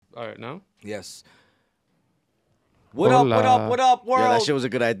All right, now? Yes. What up, world? Yeah, that shit was a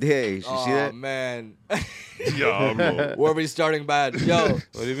good idea. You see that? Oh, man. Diablo. We're already starting bad. Yo. What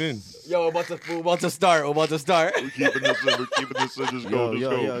do you mean? Yo, we're about to start. We're keeping this in. Just go.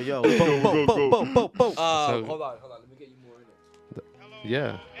 Yo. Hold on. Let me get you more in it.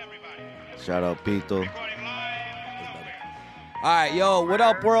 Yeah. Shout out Pito. All right, yo, what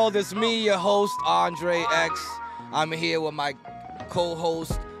up, world? It's me, your host, Andre X. I'm here with my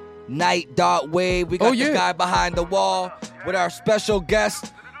co-host, Night.Wave. We got the guy behind the wall with our special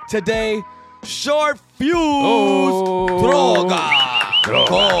guest today, Shortfyuz. Droga.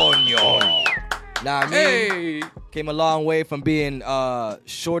 Coño. Nah, I mean, came a long way from being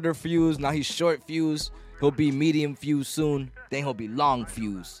shorter fuse. Now he's short fuse. He'll be medium fuse soon. Then he'll be long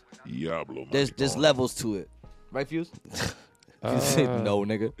fuse. Diablo. There's levels to it. Right, Fuse? No,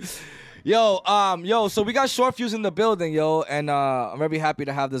 nigga. Yo, so we got Shortfyuz in the building, yo, and I'm very happy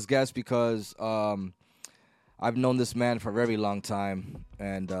to have this guest because I've known this man for a very long time,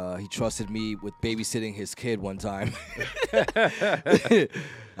 and he trusted me with babysitting his kid one time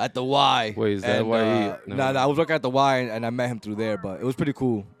at the Y. Wait, is that why he... Nah, I was working at the Y, and I met him through there, but it was pretty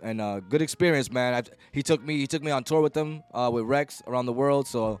cool, and good experience, man. He took me on tour with him, with Rex around the world,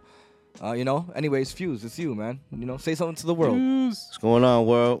 so... anyways, Fuse, it's you, man. Say something to the world. What's going on,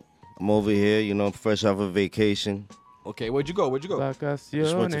 world? I'm over here, fresh off a vacation. Okay, where'd you go? Just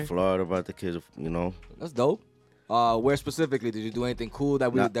went to Florida about the kids, That's dope. Where specifically? Did you do anything cool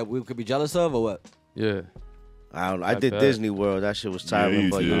that we could be jealous of, or what? Yeah. I don't know. I did Disney World. That shit was tiring,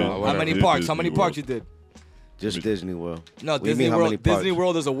 but How many parks? How many parks you did? Just Disney World. No, Disney World. Disney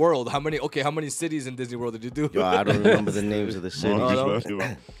World is a world. How many cities in Disney World did you do? Yo, I don't remember the names of the cities.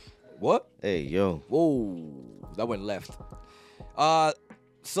 What? Hey, yo. Whoa, that went left.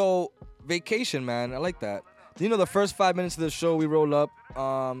 So vacation, man. I like that. The first 5 minutes of the show we roll up.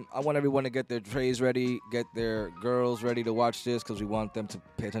 I want everyone to get their trays ready, get their girls ready to watch this because we want them to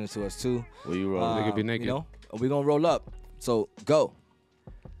pay attention to us too. Where you roll? They could be naked. We're gonna roll up. So go.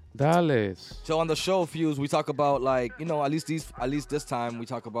 Dale. So on the show, Fuse, we talk about at least this time we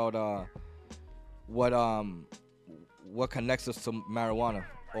talk about what connects us to marijuana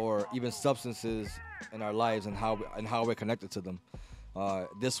or even substances in our lives and how we're connected to them.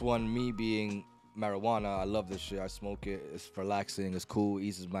 This one, me being marijuana, I love this shit. I smoke it. It's relaxing. It's cool.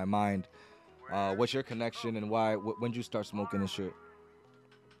 Eases my mind. What's your connection and why? When did you start smoking this shit?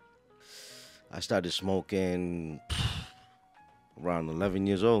 I started smoking around 11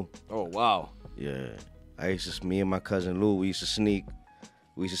 years old. Oh, wow. Yeah. Me and my cousin Lou, we used to sneak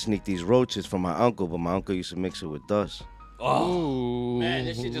these roaches from my uncle, but my uncle used to mix it with dust. Oh, man,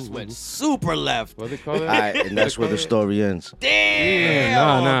 this shit just went super left. What they call it? And that's where the story ends.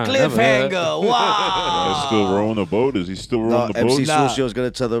 Damn! Cliffhanger. Wow. He's still rowing the boat? Is he still rowing the boat? MC Sucio's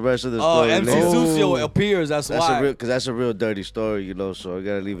going to tell the rest of the story. Oh, MC Sucio appears. That's why. Because that's a real dirty story, so I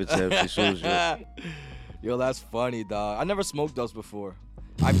got to leave it to MC Sucio. Yo, that's funny, dog. I never smoked dust before.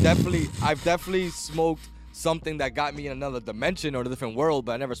 I've definitely smoked something that got me in another dimension or a different world,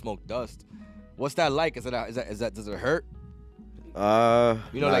 but I never smoked dust. What's that like? Does it hurt?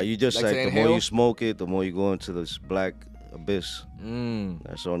 You just the more you smoke it, the more you go into this black abyss.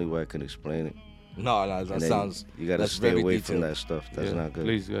 That's the only way I can explain it. No, that sounds. You gotta stay away from that stuff. That's not good.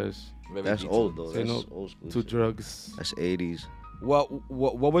 Please, guys. That's old though. That's no old school. To drugs. That's 80s. What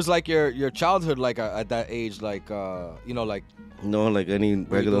was like your childhood like at that age? Like like any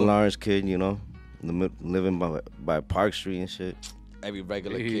regular Lawrence kid, living by Park Street and shit. Every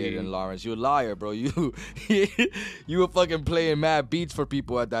regular kid in Lawrence. You a liar, bro. You were fucking playing mad beats for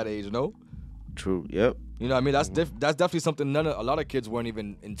people at that age, no? True. Yep. You know what I mean? That's definitely something a lot of kids weren't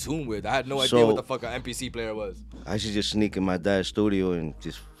even in tune with. I had no idea what the fuck an MPC player was. I should just sneak in my dad's studio and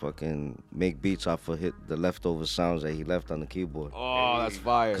just fucking make beats off of the leftover sounds that he left on the keyboard. Oh, that's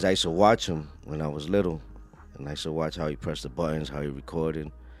fire. Because I used to watch him when I was little. And I used to watch how he pressed the buttons, how he recorded.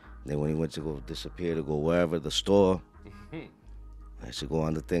 And then when he went to go disappear to go wherever, the store, I used to go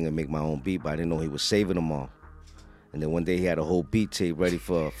on the thing and make my own beat, but I didn't know he was saving them all. And then one day he had a whole beat tape ready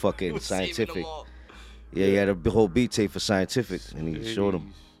for fucking Scientific. Yeah, he had a whole beat tape for Scientific, and he showed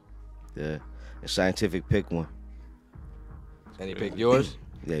him. Yeah, and Scientific picked one. And he picked yours?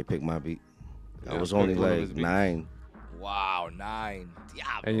 Yeah, he picked my beat. I was only like 9. Wow, 9.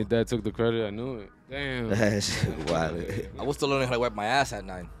 Diablo. And your dad took the credit. I knew it. Damn. That's wild. I was still learning how to wipe my ass at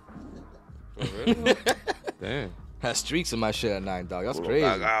 9. For real? Damn. Had streaks in my shit at 9, dog. That's crazy.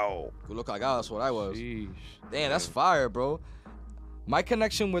 Culo cagao, that's what I was. Sheesh. Damn, that's fire, bro. My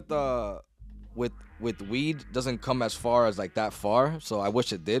connection with weed doesn't come as far as like that far, so I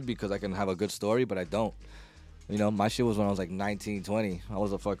wish it did because I can have a good story, but I don't. You know, my shit was when I was like 19, 20. I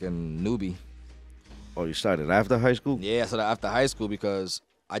was a fucking newbie. Oh, you started after high school? Yeah, so after high school because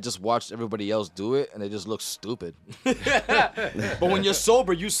I just watched everybody else do it and it just looks stupid. But when you're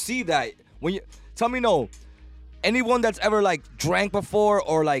sober, you see that. Tell me no. Anyone that's ever like drank before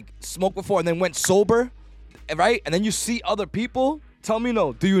or like smoked before and then went sober, right? And then you see other people, tell me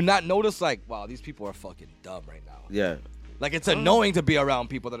no. Do you not notice like, wow, these people are fucking dumb right now? Yeah. Like it's annoying to be around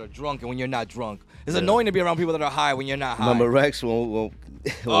people that are drunk and when you're not drunk. It's annoying to be around people that are high when you're not high. Remember Rex? Oh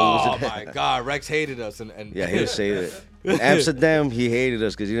my God, Rex hated us and Yeah, he would say that. Amsterdam, he hated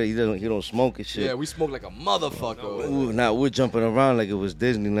us because he don't smoke and shit. yeah, we smoked like a motherfucker. We're jumping around like it was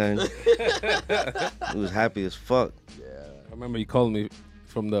Disneyland. He was happy as fuck. I remember you called me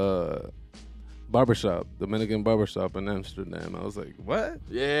from the barbershop, Dominican barbershop in Amsterdam. I was like, what?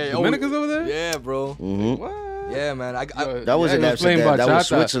 Yeah, Dominicans over there? Yeah, bro. Mm-hmm. What? Yeah, man. That was in he was playing Amsterdam. That was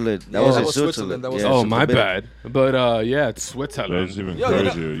bachata. Switzerland. That Yeah, was that in was Switzerland. Switzerland. That was- Yeah, Oh, it's my a bit- bad. But yeah, it's Switzerland. That's even Yo, you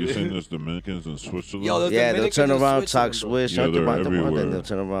know- crazier. You're saying there's Dominicans in Switzerland? Yo, those Yeah, they'll Dominicans turn in around, talk Switzerland, Swiss, Yeah, they're and everywhere. they'll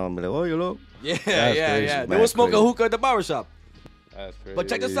turn around and be like, oh, you look. bro. Yeah, That's yeah, crazy. yeah. They Mad were smoking crazy. hookah at the barbershop. That's crazy. But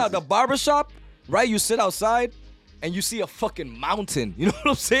check this out. The barbershop, right? You sit outside and you see a fucking mountain. You know what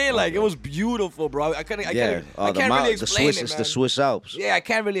I'm saying? Like, it was beautiful, bro. I can't really explain it, It's man. the Swiss Alps. Yeah, I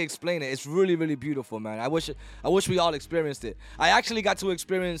can't really explain it. It's really, really beautiful, man. I wish we all experienced it. I actually got to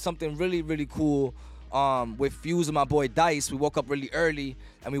experience something really, really cool with Fuse and my boy Dice. We woke up really early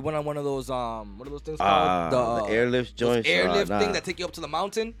and we went on one of those what are those things called? The airlift joints. Airlift Nah. thing that take you up to the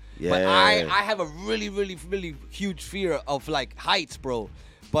mountain. Yeah. But I have a really, really, really huge fear of like heights, bro.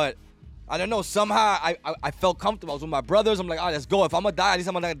 But I don't know. Somehow I felt comfortable. I was with my brothers. I'm like, let's go. If I'm gonna die, at least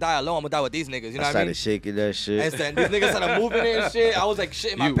I'm not gonna die alone. I'm gonna die with these niggas. You know I what I mean? started shaking that shit. And these niggas started moving it and shit. I was like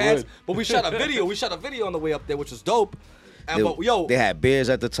shit in my You pants. would. But we shot a video. We shot a video on the way up there, which was dope. And They had bears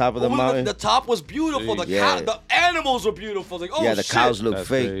at the top of the mountain. the top was beautiful. Yeah. The animals were beautiful. Like, oh Yeah, the shit. cows looked That's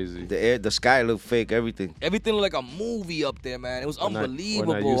fake. crazy. The sky looked fake. Everything. Everything looked like a movie up there, man. It was We're not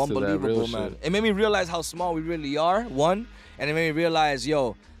unbelievable, used to that real unbelievable, man. shit. It made me realize how small we really are, one. And it made me realize,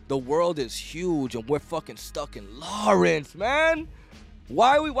 yo, the world is huge and we're fucking stuck in Lawrence, man.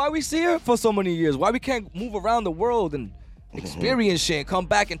 Why we sit here for so many years? Why we can't move around the world and experience shit and come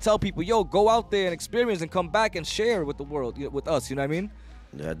back and tell people, yo, go out there and experience and come back and share with the world, with us, you know what I mean?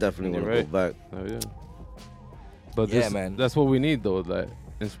 Yeah, I definitely want You're to go back. Oh, yeah. But Yeah, man. That's what we need, though, that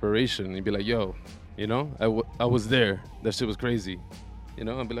inspiration. You'd be like, yo, you know, I was there. That shit was crazy. You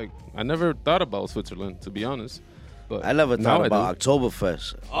know, I'd be like, I never thought about Switzerland, to be honest. But I never now thought I about do.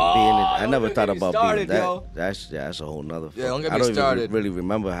 Oktoberfest. I don't never get thought me about started, being that. yo. That's a whole nother. Yeah, don't get I me don't started. even really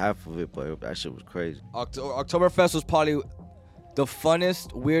remember half of it, but that shit was crazy. Oktoberfest was probably the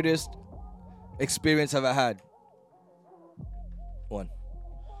funnest, weirdest experience I've ever had. One.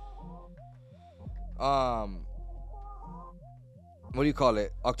 What do you call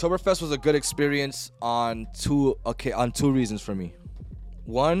it? Oktoberfest was a good experience on two reasons for me.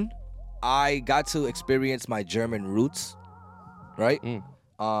 One, I got to experience my German roots, right?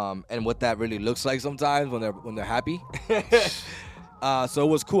 And what that really looks like sometimes when they're happy. So it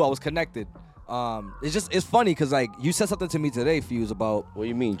was cool. I was connected. It's funny because like you said something to me today, Fuse, about What do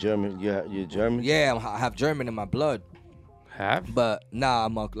you mean German? You're German? yeah, I have German in my blood, Half? but nah,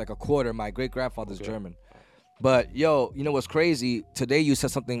 I'm like a quarter. My great grandfather's German. But yo, you know what's crazy? Today you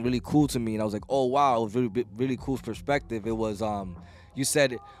said something really cool to me, and I was like, oh wow, it was really cool perspective. It was you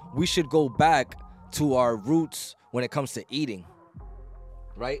said we should go back to our roots when it comes to eating,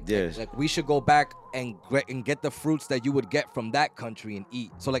 right? Yes. Like we should go back and get the fruits that you would get from that country and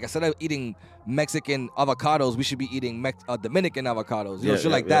eat. So like instead of eating Mexican avocados, we should be eating Dominican avocados. You know, Yeah, shit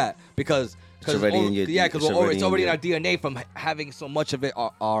yeah, like yeah. that because It's already in your- because it's already it's in already in your- our DNA from having so much of it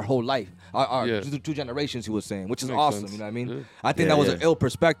our whole life, our Yeah. two generations. He was saying, which is Makes awesome. sense. You know what I mean? Yeah. I think Yeah, that was yeah. an ill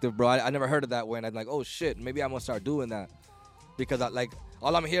perspective, bro. I never heard of that way, and I'm like, oh shit, maybe I'm gonna start doing that because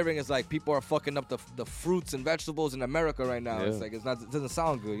all I'm hearing is like people are fucking up the fruits and vegetables in America right now. Yeah. It's like it doesn't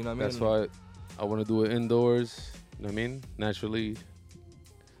sound good. You know what I mean? That's why I want to do it indoors. You know what I mean? Naturally.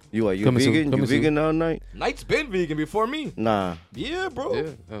 You Coming soon, vegan? You coming soon. vegan all night? Knight's been vegan before me. Nah. Yeah, bro.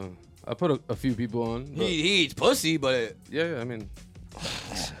 Yeah. I put a few people on. But He eats pussy, but yeah, I mean.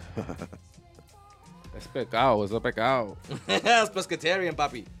 Es pecado. Es a pecado. it's pescatarian,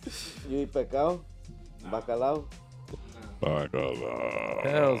 papi. You eat pescado? Bacalao? Bacala.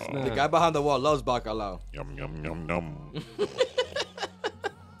 Hell nah. The guy behind the wall loves bacalao. Yum, yum, yum, yum.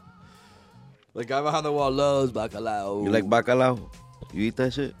 The guy behind the wall loves bacalao. You like bacalao? You eat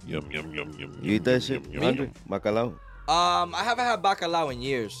that shit? Yum, yum, yum, yum. You eat that shit? Yum, yum, Andre? yum. Bacalao? I haven't had bacalao in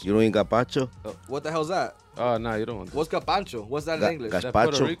years. You don't eat gazpacho? What the hell's that? Oh, nah, you don't want that. What's capancho? What's that in English? Gas- That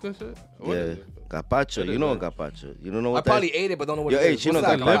Puerto Gazpacho. Rico shit? What Yeah. is it? Gazpacho. You know gazpacho. You don't know I what probably ate it, but don't know what Yo, it hey, is. you know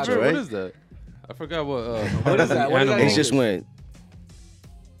What's that, gazpacho, gazpacho? right? What is that? I forgot what. What is that? What is that? It's just when.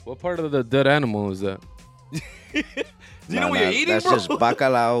 What part of the dead animal is that? Do you know what you're eating, that's bro? just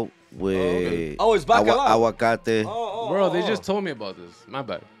bacalao with Oh, it's bacalao. aguacate, Bro, they just told me about this. My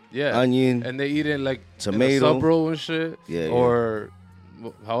bad. Yeah. onion. And they eat it like Tomato. in a sub roll and shit. Yeah, yeah. Or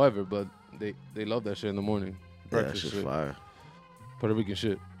however, but they love that shit in the morning. Yeah, that Breakfast shit's shit. fire. Puerto Rican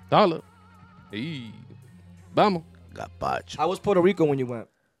shit. Dollar. Hey. Vamos. Gazpacho. How was Puerto Rico when you went?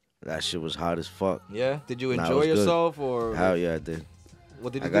 That shit was hot as fuck. Yeah. Did you Nah, it enjoy was good. yourself or Hell yeah, I did.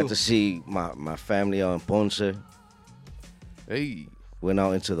 what did you I got do? to see my family out in Ponce. Hey. Went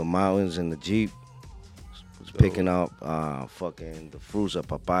out into the mountains in the Jeep. Was picking up fucking the fruits of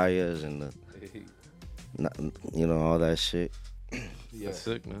papayas and the, all that shit. Yeah. That's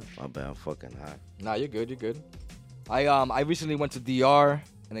sick, man. My bad, I'm fucking hot. Nah, you're good. You're good. I recently went to DR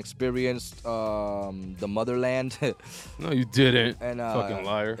and experienced the motherland. No, you didn't. And Fucking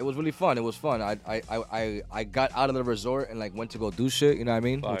liar. It was really fun. It was fun. I got out of the resort and like went to go do shit. You know what I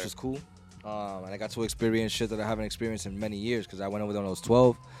mean? Fire. Which is cool. And I got to experience shit that I haven't experienced in many years because I went over there when I was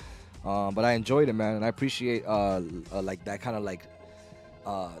 12. But I enjoyed it, man, and I appreciate like that kind of like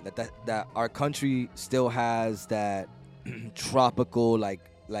that our country still has that tropical like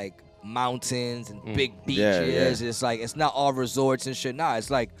mountains and big beaches. Yeah, yeah. It's like it's not all resorts and shit. Nah, it's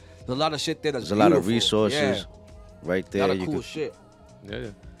like there's a lot of shit there that's There's a lot of beautiful. resources right Yeah. there. A lot of You cool could- shit. Yeah.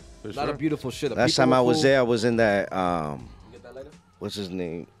 For A lot sure. of beautiful shit. The Last people time were I was cool. there, I was in that You get that later? what's his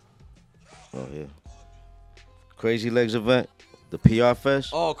name? Oh yeah, Crazy Legs event, the PR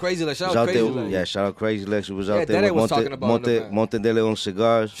Fest. Oh, Crazy Legs. Shout Was out out Crazy there, Legs. yeah. Shout out Crazy Legs. Who was Yeah, out there Dede with was talking about it in the Monte de Leon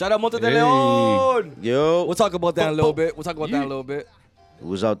cigars. Shout out Monte de Hey. Leon. Yo, We'll talk about that in a little bit. That in a little bit. who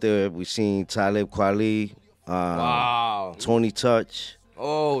was out there? We seen Talib Kweli, Wow. Tony Touch,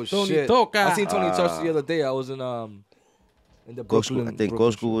 Oh Tony shit. Toca. I seen Tony Touch the other day. I was in the Brooklyn. Gosku. I think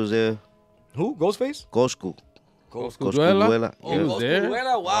Brooklyn Gosku was there. Who? Ghostface? Gosku. Cosculluela? Oh, He was there?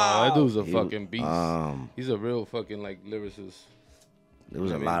 Cosculluela, wow. That dude's a He- fucking beast. Um, He's a real fucking like lyricist. there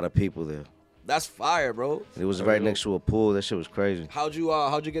was I a mean- lot of people there. That's fire, bro. It was For right real. next to a pool. That shit was crazy. How'd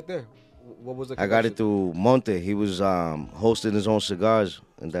you get there? What was the I got connection? it through Monte. He was hosting his own cigars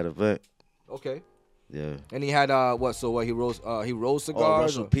in that event. Okay. Yeah. And he had what? So what? He rolls Oh, cigars.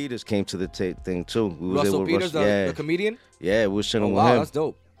 Russell or- Peters came to the thing too. We was there Russell with Peters, Russell. the comedian. Yeah, we was Oh chilling wow, with him. that's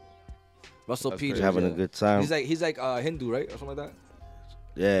dope. Russell That's Peters, crazy. Having yeah. a good time. He's like Hindu, right, or something like that.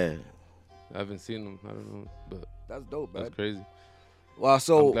 Yeah. I haven't seen him. I don't know, but That's dope, man. that's crazy. Wow. I'm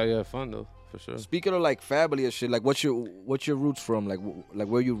So glad you had fun though, for sure. speaking of like family and shit, like what's your roots from? Like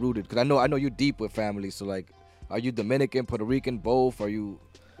where you rooted? Because I know you're deep with family. So like, are you Dominican, Puerto Rican, both? Are you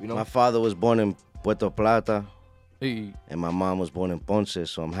know? My father was born in Puerto Plata Hey, and my mom was born in Ponce,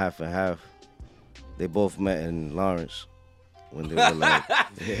 so I'm half and half. They both met in Lawrence when they were like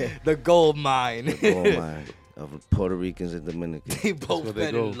the gold mine. oh my of Puerto Ricans and Dominicans. They both where they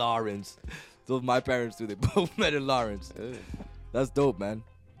met go. in Lawrence. Those my parents too. They both met in Lawrence. yeah. That's dope, man.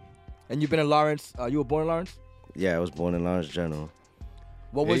 And you've been in Lawrence. You were born in Lawrence. Yeah, I was born in Lawrence General.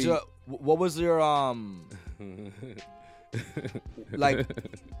 What was Hey. your like?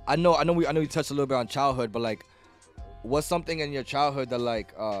 I know you touched a little bit on childhood, but like, what's something in your childhood that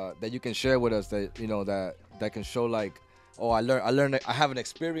like that you can share with us that you know that can show like, oh, I learned I have an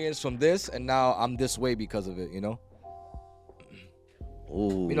experience from this and now I'm this way because of it. You know.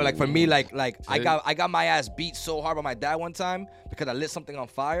 Ooh. You know, like for me, like I Hey. got my ass beat so hard by my dad one time because I lit something on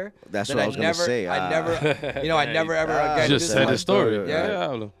fire. That's that what I was gonna say. I never, I never ever Ah, again. Just this said is my the story.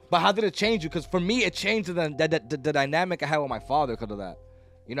 Yeah. Yeah. But how did it change you? Because for me, it changed the dynamic I had with my father because of that.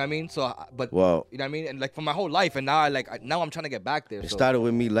 You know what I mean? So, but Well, you know what I mean? And like for my whole life, and now now I'm trying to get back there. it So. started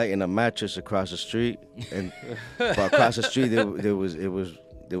with me lighting a mattress across the street, and but across the street there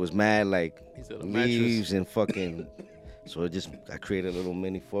was mad like He said a mattress. leaves and fucking. So I created a little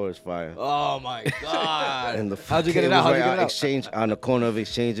mini forest fire. Oh my god! And the How'd you get it was out? How'd you right get it out? Exchange on the corner of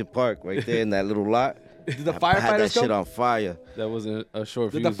Exchange and Park, right there in that little lot. Did the I had that firefighters shit come? on fire. That wasn't a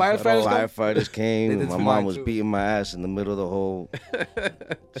short Did fuse. the at firefighters all. come? Firefighters They came. did And my to mom mine, was too. beating my ass in the middle of the whole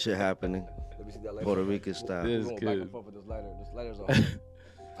shit happening. Let me see that lighter. Puerto Rican style. This We're going back kid. and forth with this lighter. This lighter's on.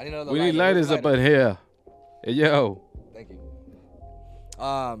 I need another We lighter. need lighters Where's up the lighter? in here. Hey, yo. Thank you.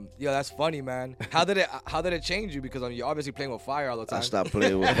 Yeah, that's funny, man. How did it change you? Because you're obviously playing with fire all the time. I stopped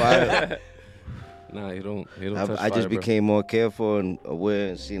playing with fire. Nah, he don't touch I just fire, bro. became more careful and aware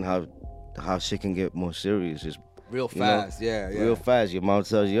and seeing how shit can get more serious. Just real you know, fast. Yeah. real fast. Your mom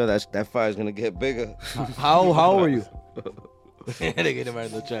tells you, yo, that fire's gonna get bigger. How old were you? They get him right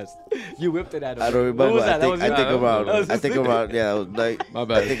in the chest. You whipped it at him. I don't remember. What was that? I think That was around. that was I think around. Yeah, it was like. My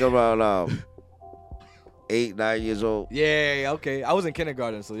bad. I think around 8, 9 years old. Yeah, okay. I was in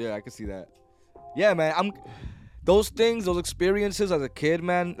kindergarten, so yeah, I can see that. Yeah, man. Those things, those experiences as a kid,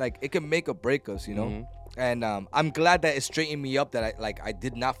 man, like it can make or break us, you know. Mhm. And I'm glad that it straightened me up that I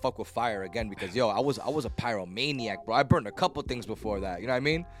did not fuck with fire again because I was a pyromaniac, bro. I burned a couple things before that, you know what I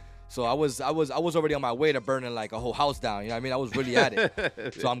mean? So I was already on my way to burning like a whole house down, you know what I mean? I was really at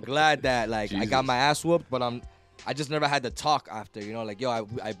it. So I'm glad that like I got my ass whooped, but I just never had to talk after, you know, like yo,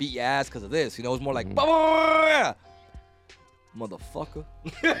 I beat your ass because of this, you know. It was more like motherfucker.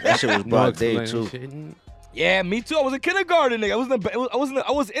 That shit was broad day too. Yeah, me too. I was in kindergarten, nigga.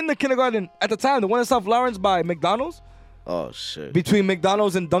 I was in the kindergarten at the time, the one in South Lawrence by McDonald's. Oh shit. Between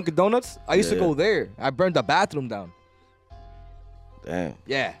McDonald's and Dunkin' Donuts, I used to Yeah. go there. I burned the bathroom down. Damn.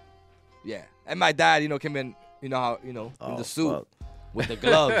 Yeah, yeah. And my dad, you know, came in, you know how, you know, in Oh, the suit fuck. with the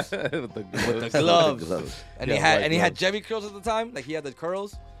gloves, With the with the gloves. gloves, gloves. and Yeah, he had white he had gloves. Jerry curls at the time, like he had the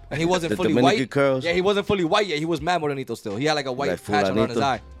curls, and he wasn't The fully Dominican white. curls? Yeah, he wasn't fully white yet. He was mad morenito still. He had like a white Like patch around his fulanito?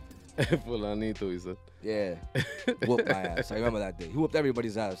 eye. Fulanito, he said. Yeah, whooped my ass. I remember that day. He whooped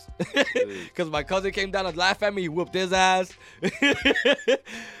everybody's ass. Because my cousin came down and laughed at me. He whooped his ass.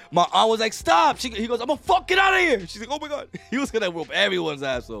 My aunt was like, stop. He goes, I'm going to fuck get out of here. She's like, oh my God. He was going to whoop everyone's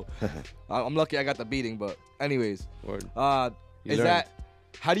ass. So I'm lucky I got the beating. But anyways, Word. You is learned. that,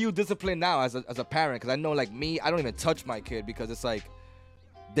 how do you discipline now as a parent? Because I know like me, I don't even touch my kid because it's like,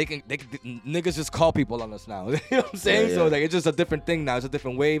 they can niggas just call people on us now. You know what I'm saying? Yeah, So yeah. like it's just a different thing now. It's a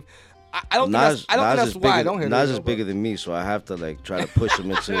different wave. I don't Nas think that's is why I bigger- don't hear Nas that, is bigger than me, so I have to like try to push him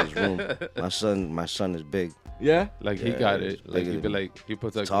into his room. My son is big. Yeah, Like he Yeah, got he's it. Like bigger he'd be than me. like he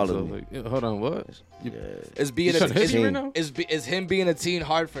puts like Taller himself than like, "Yeah, hold on, what? You, Yeah. is being you a trying to hit me right now? is him being a teen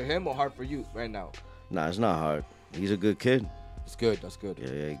hard for him or hard for you right now? Nah, it's not hard. He's a good kid. It's good. That's good.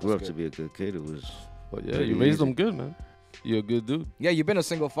 Yeah, he grew up to be a good kid. It was. But yeah, Pretty you raised easy. him good, man. You're a good dude. Yeah, you've been a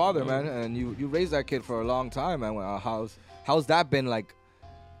single father, man, and you raised that kid for a long time, man. How's that been like?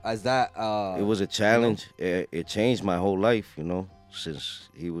 As that It was a challenge. It changed my whole life, you know. Since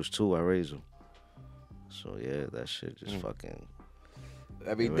he was 2, I raised him. So yeah, that shit just fucking.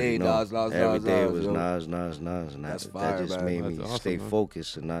 every you day, already know. Nas, Every day it was yo. Nas, and That's that fire, just man. made me That's awesome, stay man.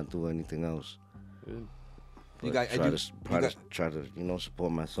 focused and not do anything else. Good. You But guys- and try to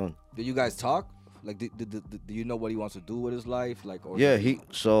support my son. Do you guys talk? Like, do you know what he wants to do with his life? Like, or Yeah, he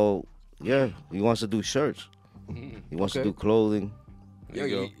wants to do shirts. He wants Okay. to do clothing. Yo, There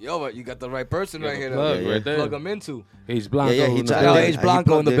you but you got the right person Got right the here. plug to right there. Plug him into. H Blanco. Yeah, he in the t- Yo, building. H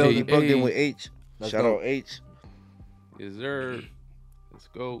Blanco in the He building. plugged in Hey. with H. Let's Shout go. out H. Yes, sir. Let's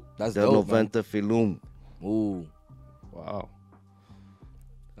go. That's Del dope, man. 90 Filum. Ooh, Wow.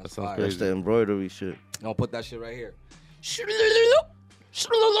 that's sounds fire. crazy. That's the embroidery shit. I'll put that shit right here.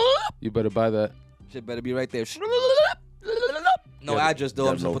 You better buy that. Shit better be right there. No Yeah, address though.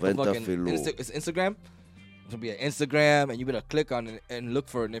 I'm just gonna put the 90 fucking Filo. it's Instagram. It's gonna be an Instagram, and you better click on it and look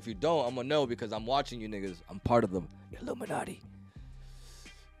for it. And if you don't, I'm gonna know because I'm watching you niggas. I'm part of the Illuminati.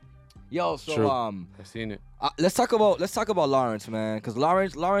 Yo, so True. I seen it. let's talk about Lawrence, man, because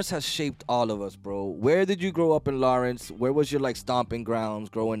Lawrence has shaped all of us, bro. Where did you grow up in Lawrence? Where was your like stomping grounds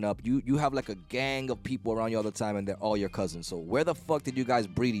growing up? You have like a gang of people around you all the time, and they're all your cousins. So where the fuck did you guys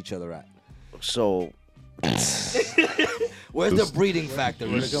breed each other at? So Where's the breeding factor?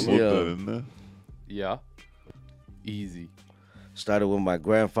 You Where'd it come slip from? Yeah. that in there? Yeah. Easy. started with my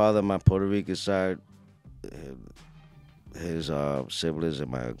grandfather, my Puerto Rican side, his siblings, and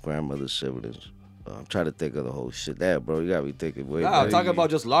my grandmother's siblings. I'm trying to think of the whole shit. That, bro, you gotta be thinking way Nah, back. I'm talking about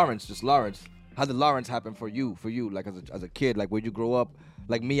just Lawrence. How did Lawrence happen for you? Like as a kid, like where'd you grow up?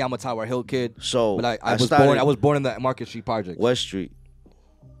 Like me, I'm a Tower Hill kid. So But I started was born in the Market Street Project. West Street.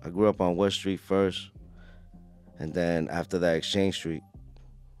 I grew up on West Street first, and then after that, Exchange Street.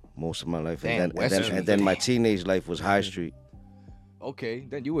 Most of my life, Damn, West Street. and then my teenage life was High Street. Okay,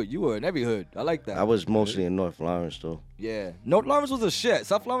 then you were in every hood. I like that. I was mostly in North Lawrence though. Yeah. North Lawrence was a shit.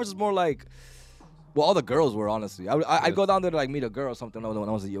 South Lawrence is more like, well, all the girls were, honestly. I'd go down there to like meet a girl or something when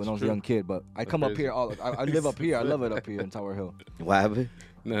I was a young kid, but I come up crazy. here I live up here. I love it up here in Tower Hill. What happened?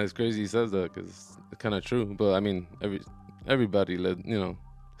 No, it's crazy he says that because it's kind of true. But I mean, everybody lived,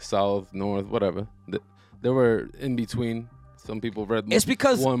 south, north, whatever. They were in between. Some people read It's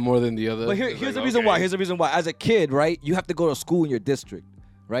because- one more than the other. But It's here's the like, reason okay. why. Here's the reason why. As a kid, right, you have to go to school in your district,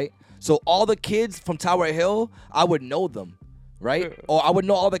 right? So all the kids from Tower Hill, I would know them, right? Or I would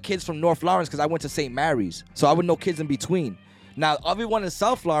know all the kids from North Lawrence because I went to St. Mary's. So I would know kids in between. Now, everyone in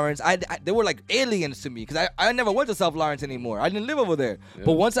South Lawrence, they were like aliens to me because I never went to South Lawrence anymore. I didn't live over there. Yeah.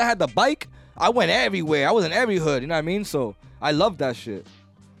 But once I had the bike, I went everywhere. I was in every hood, you know what I mean? So I love that shit.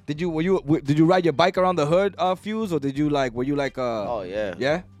 Did you ride your bike around the hood, Fuse, or were you like Oh yeah.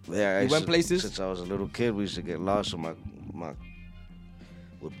 yeah? Yeah, You went places? Since I was a little kid, we used to get lost with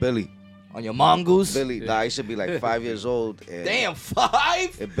with Billy. On your mongoose? Billy, nah, I used to be like 5 years old. And, Damn,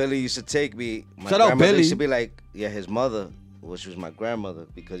 5? And Billy used to take me. My Shout out grandmother Billy. used to be like, yeah, his mother, which was my grandmother,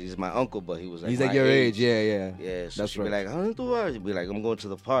 because he's my uncle, but he was like He's my like your age. Yeah. Yeah, so That's she'd right. be like, how you doing? She'd be like, I'm going to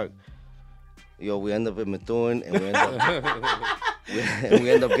the park. Yo, we end up in Methuen, and we end up we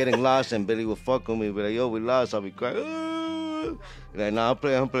end up getting lost, and Billy would fuck with me, be like, yo, we lost. I'll be crying. "Ah." Like, nah, I'm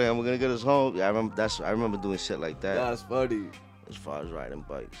playing. We're gonna get us home. Yeah, I remember doing shit like that. That's funny. As far as riding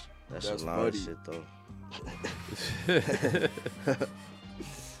bikes, that's That's a lot of funny. shit though.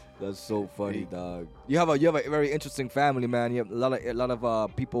 That's so funny, dog. You have a very interesting family, man. You have a lot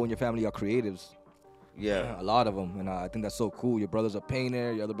of people in your family are creatives. Yeah. A lot of them, and I think that's so cool. Your brother's a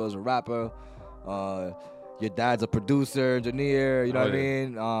painter, your other brother's a rapper, your dad's a producer, engineer. You know what I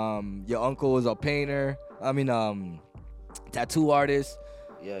mean? Your uncle is a painter. Tattoo artist.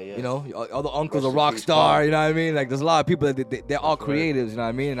 Yeah. You know, other uncle's a Rest in rock peace, star. Pop. You know what I mean? Like, there's a lot of people that they're all creatives. You know what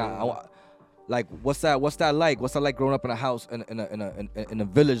I mean? And like, what's that like? What's that like growing up in a house in a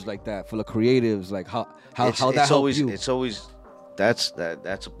village like that full of creatives? Like, how that helped you? It's always that's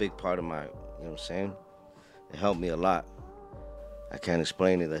a big part of my. You know what I'm saying? It helped me a lot. I can't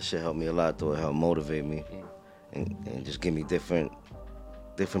explain it. That shit helped me a lot, though. It helped motivate me and just give me different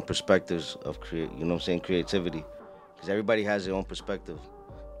perspectives of You know what I'm saying? Creativity, because everybody has their own perspective.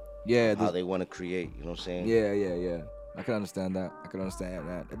 Yeah, How they want to create. You know what I'm saying? Yeah. I can understand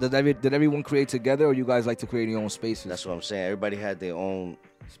that. Did everyone create together, or you guys like to create your own spaces? That's what I'm saying. Everybody had their own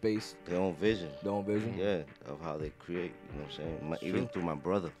space, their own vision. their own vision. Yeah, of how they create. You know what I'm saying? Even through my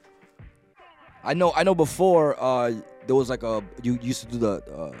brother. I know. Before there was like you used to do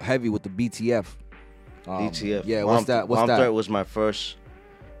the heavy with the BTF. BTF. Yeah, what's that? Bomb Threat was my first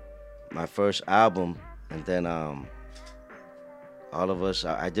album, and then all of us.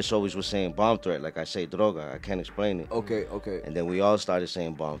 I just always was saying Bomb Threat, like I say droga. I can't explain it. Okay. And then we all started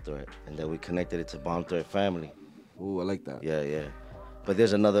saying Bomb Threat, and then we connected it to Bomb Threat Family. Ooh, I like that. Yeah. But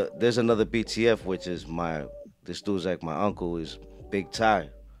there's another BTF, which is this dude's like my uncle is Big Ty.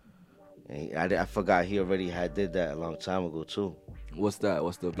 And I forgot he already did that a long time ago too. What's that?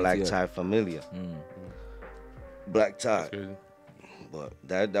 What's the Black BTF? Tie Familia. Black Tie. Crazy. But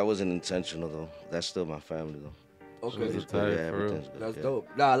that wasn't intentional though. That's still my family though. Okay, It's good. Yeah, everything's good. that's yeah. dope.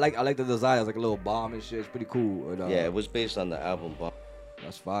 Nah, I like the design. It's like a little bomb and shit. It's pretty cool. And, Yeah, it was based on the album Bomb.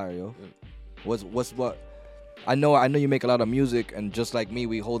 That's fire, yo. What? I know you make a lot of music, and just like me,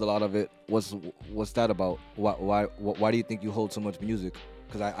 we hold a lot of it. What's that about? Why do you think you hold so much music?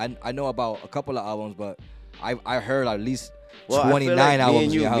 Because I know about a couple of albums, but I heard at least 29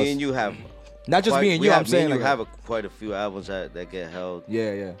 albums in your house. Me and you have Not just me and you. I'm saying you like have quite a few albums that get held.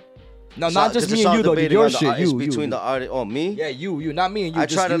 Yeah. No, It's not all- just 'cause me it's and all you though. debating Your on the shit, art- it's you. between the artist. Oh, me? Yeah, you. Not me and you. I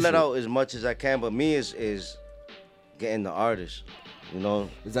just try to you let shit. out as much as I can, but me is getting the artist. You know,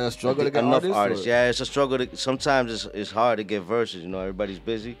 Is that a struggle to get enough artists? Or? Yeah, it's a struggle. Sometimes it's hard to get verses. You know, everybody's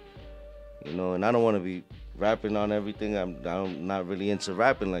busy. You know, and I don't want to be rapping on everything. I'm not really into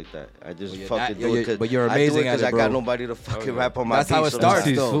rapping like that. I just fucking do it but you're I do amazing it at it, I got bro. nobody to fucking rap on my That's how beats it starts,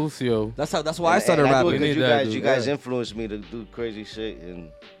 sometimes. though. Sucio. That's why I started And rapping. I do it 'cause need that, you dude. guys influenced me to do crazy shit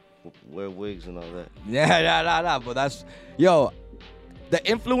and wear wigs and all that. Yeah, nah. But that's the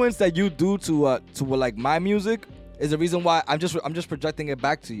influence that you do to like my music is the reason why I'm just projecting it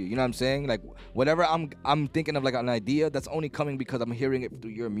back to you. You know what I'm saying? Like whatever I'm thinking of like an idea, that's only coming because I'm hearing it through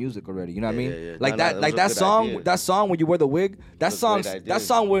your music already. You know what I mean? Yeah. Like No, that was a good song idea. when you wear the wig, that was a great idea.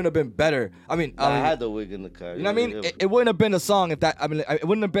 song wouldn't have been better. I had the wig in the car. You know what I mean? It wouldn't have been a song if that. It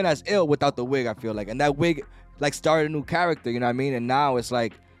wouldn't have been as ill without the wig. I feel like, and that wig like started a new character. You know what I mean? And now it's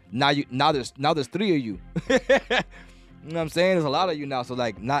like now there's 3 of you. You know what I'm saying? There's a lot of you now. So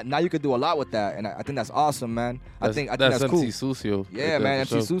like now you could do a lot with that, and I think that's awesome, man. I think that's cool. MC Sucio. Yeah, man,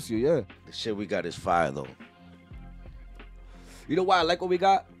 MC Sucio. Yeah. The shit we got is fire though. You know why I like what we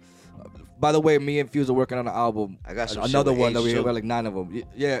got? By the way, me and Fuse are working on an album. I got some another shit with one that H we too. got like 9 of them.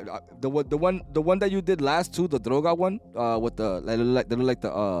 Yeah, the one that you did last too, the Droga one, with the they look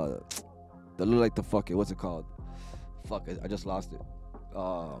like the fuck it. What's it called? Fuck it, I just lost it.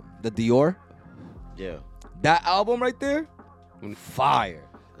 The Dior. Yeah. That album right there, fire.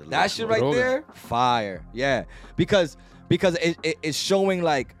 That shit right Droga. there, fire. Yeah, because it's showing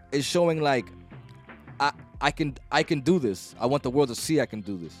like I can do this. I want the world to see I can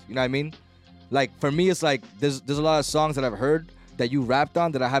do this. You know what I mean? Like for me, it's like there's a lot of songs that I've heard that you rapped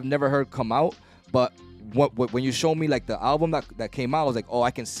on that I have never heard come out. But when you show me like the album that came out, I was like, oh, I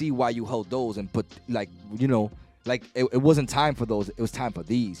can see why you held those and put like it wasn't time for those. It was time for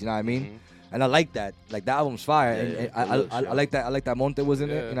these. You know what I mean? And I like that. Like that album's fire. Yeah, and yeah, I it looks, yeah. like that. I like that Monte was in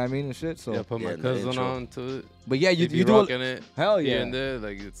it. Yeah. You know what I mean and shit. So Yeah, put my Yeah, the cousin intro. on to it. but yeah, you He be you do a, rocking it. hell Here yeah. and there,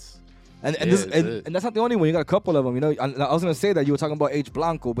 like it's. And Yeah, this it's and, it. and that's not the only one. You got a couple of them. You know, I was gonna say that you were talking about H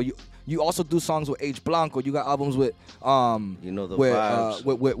Blanco, but you also do songs with H Blanco. You got albums with You know the with,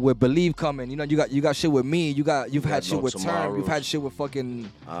 vibes. with Believe coming. You know, you got shit with me. You've had got shit No with Term. Tomorrows. You've had shit with fucking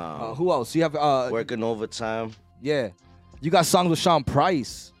who Um, else? You have Working overtime, yeah. You got songs with Sean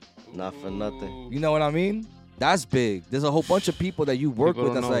Price. not for nothing. You know what I mean? That's big. There's a whole bunch of people that you work People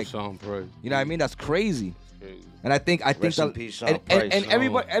with don't that's know like, Sean Price. you know what I mean? That's crazy. Crazy. And I think Rest in that peace, Sean and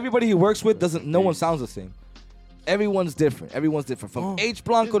Price. everybody he works with doesn't. No one Peace. sounds the same. Everyone's different. Everyone's different from H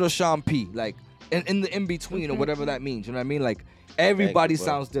Blanco to Sean P. Like in the in between or whatever that means. You know what I mean? Like everybody bro.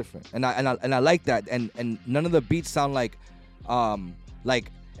 sounds different, and I like that. And none of the beats sound like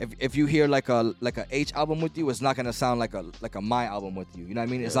if you hear like a H album with you, it's not gonna sound like a my album with you. You know what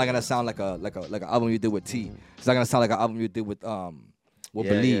I mean? It's not gonna sound like an album you did with T. It's not gonna sound like an album you did with Yeah,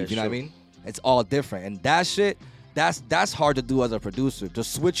 Believe. You know what I sure. mean? It's all different, and that shit. That's hard to do as a producer.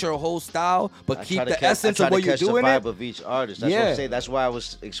 Just switch your whole style, but I keep try to the catch- essence I of try what to you're catch doing. the It. vibe of each artist. That's what Yeah. I'm saying. That's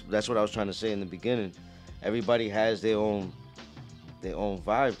what I was trying to say in the beginning. Everybody has their own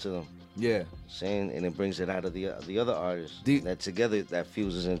vibe to them. Yeah. Saying, and it brings it out of the other artists. Do you- And that together that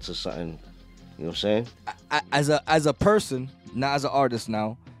fuses into something. You know what I'm saying? As a person, not as an artist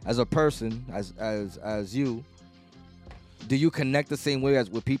now, as a person, as you, do you connect the same way as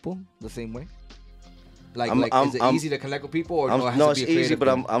with people? The same way? Like, is it easy to connect with people, or no? It has no, to it's be a easy, creative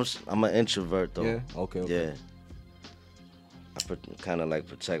but thing? I'm an introvert though. Yeah. Okay. Yeah. I kind of like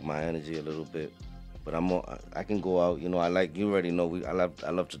protect my energy a little bit, but I can go out. You know, you already know I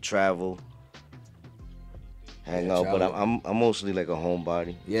love to travel, hang out, but travel. I'm mostly like a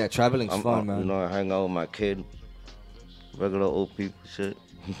homebody. Yeah, traveling's fun, man. You know, I hang out with my kid, regular old people, shit.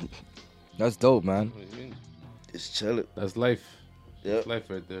 That's dope, man. What do you mean? It's chilling. That's life. Yeah. That's life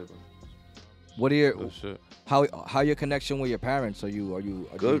right there, bro. What are your Oh shit. how your connection with your parents? Are you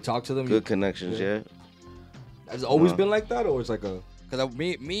do you talk to them? Good connections, yeah. Has it always No. been like that, or it's like a?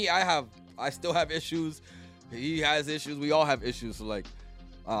 Because I still have issues. He has issues. We all have issues. So like,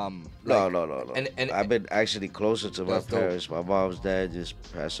 No. and- I've been actually closer to my That's dope. parents. My mom's dad just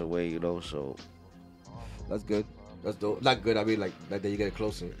passed away, you know, so That's good. That's dope. Not good. I mean, like that you get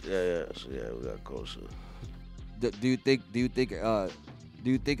closer. yeah. So yeah, we got closer. Do you think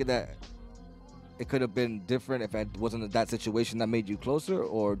that it could have been different if it wasn't that situation that made you closer,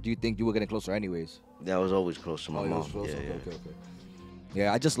 or do you think you were getting closer anyways? Yeah, I was always close to my you mom. was closer? Yeah, Okay.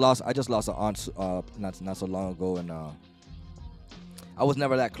 Yeah, I just lost an aunt not so long ago, and I was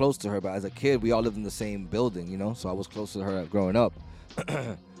never that close to her. But as a kid, we all lived in the same building, you know, so I was close to her growing up.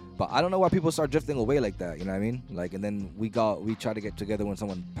 But I don't know why people start drifting away like that. You know what I mean? Like, and then we try to get together when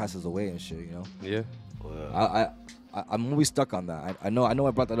someone passes away and shit. You know? Yeah. Well, I'm always stuck on that. I know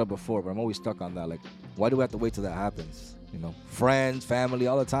I brought that up before, but I'm always stuck on that. Like, why do we have to wait till that happens? You know, friends, family,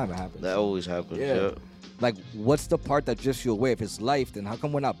 all the time it happens. that always happens. Yeah. Yeah. Like, what's the part that drifts you away? If it's life, then how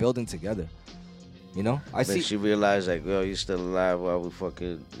come we're not building together? You know, I Then see. she realized, like, girl, you still alive while we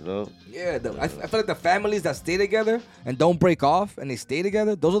fucking, you know? Yeah, I feel like the families that stay together and don't break off and they stay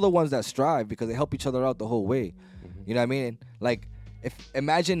together, those are the ones that strive because they help each other out the whole way. You know what I mean? Like,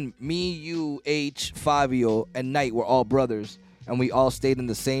 imagine me, you, H, Fabio, and Knight were all brothers, and we all stayed in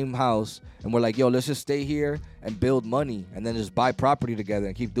the same house, and we're like, yo, let's just stay here and build money, and then just buy property together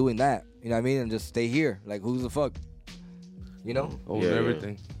and keep doing that. You know what I mean? And just stay here. Like, who's the fuck? You know? Own Yeah.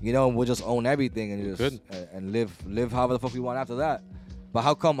 everything. You know, and we'll just own everything and just Good. and live however the fuck we want after that. But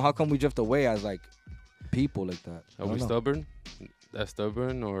how come we drift away as like people like that? I Are we don't know. stubborn? That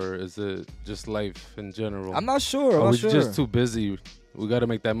stubborn, or is it just life in general? I'm not sure. I'm Are not we sure. just too busy? We gotta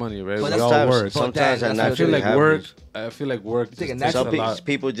make that money, right? But We all work. Sometimes I that's what I feel naturally like have work. these- I feel like work. You think just it takes Some a lot.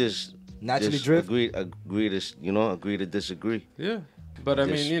 people just Naturally just drift? agree to disagree. Yeah, but I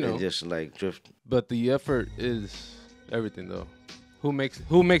mean, Just- you know. and just like drift. But the effort is everything, though. Who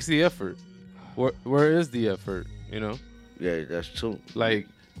makes the effort? Where is the effort? You know, Yeah, that's true. like,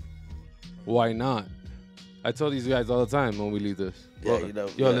 why not? I tell these guys all the time when we leave this. Yeah, Well, you know,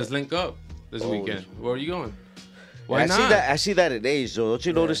 yo, yeah. let's link up this Always. weekend. Where are you going? Why I not? see that at age though. Don't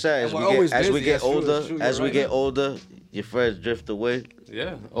you notice that And we're always as we busy. get That's true, older, that's true. You're as we right. get older, your friends drift away.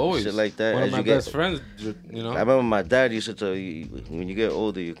 Yeah, always. Shit like that, One of as my you get- best friends, you know. I remember my dad used to tell you, when you get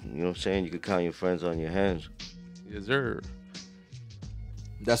older, you know what I'm saying, you can count your friends on your hands. Yes, sir.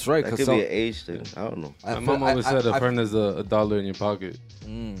 That's right. That 'cause could some- be an age thing. I don't know. I My feel- mom always I- said a I- friend is a dollar in your pocket,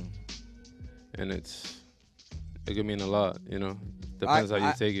 Mm. and it could mean a lot, you know. Depends how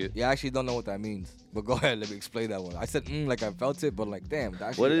you take it. Yeah, I actually don't know what that means. But go ahead, let me explain that one. I said like I felt it, but like damn,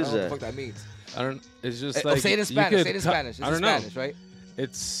 actually, What I is don't know that? what the fuck that means. I don't. It's just Oh, like say it in you Spanish. could Say it in Spanish. It's I don't in know. Spanish, right?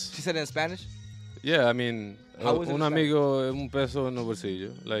 It's She said it in Spanish. yeah. I mean, How is it un in amigo un peso en el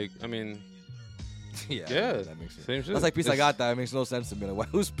bolsillo. Like I mean, Yeah, yeah, that makes sense. same shit. That's like It's- pisagata. It makes no sense to me. Like,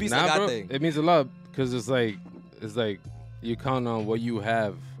 who's Nah, bro, pisagata? it means a lot because it's like you count on what you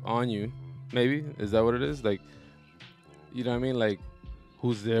have on you. Maybe is that what it is? Like, you know what I mean? Like,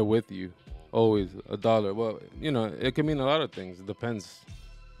 who's there with you? Always $1. Well, you know, it can mean a lot of things. It depends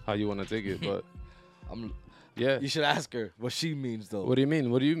how you want to take it, but yeah. You should ask her what she means, though. What do you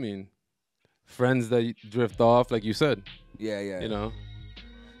mean? What do you mean? Friends that drift off, like you said. Yeah. You know.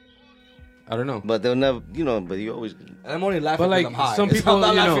 I don't know. But they'll never, you know. But you always. And I'm only laughing But, like, because I'm high. some people, I'm not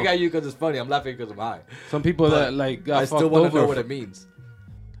you know- laughing at you because it's funny. I'm laughing because I'm high. Some people But that like got I still fucked want to over. know what it means.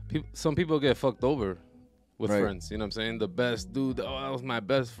 Some people get fucked over with Right. friends. You know what I'm saying? The best dude. Oh, that was my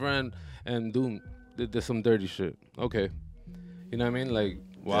best friend, and dude did some dirty shit. Okay, you know what I mean? Like,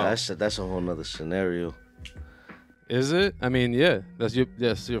 wow. Yeah, that's a whole nother scenario. Is it? I mean, yeah. That's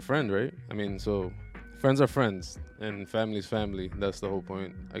your friend, right? I mean, so friends are friends, and family's family. That's the whole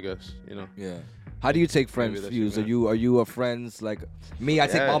point, I guess. You know. Yeah. How do you take friends that's views? your Are you a friends like me? I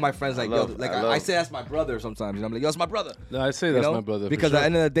take Yeah, all my friends like I I say that's my brother sometimes. You know, I'm like, yo, that's my brother. No, I say You that's know? my brother. Because for at sure. the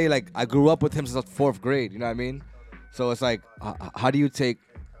end of the day, like I grew up with him since fourth grade. You know what I mean? So it's like, how do you take?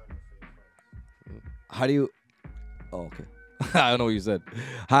 How do you? Oh, okay. I don't know what you said.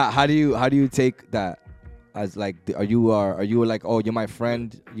 How do you take that as like? Are you like, oh, you're my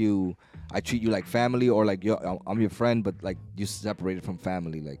friend? I treat you like family, or like I'm your friend, but like you separated from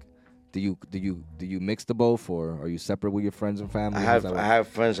family. Like, do you mix the both, or are you separate with your friends and family? I have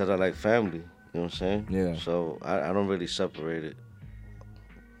friends that are like family. You know what I'm saying? Yeah. So I don't really separate it.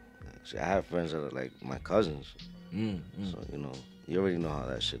 See, I have friends that are like my cousins. So you know, you already know how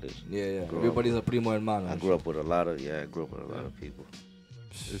that shit is. Yeah. Grew up- Everybody's a primo hermano. I grew up with a lot of people.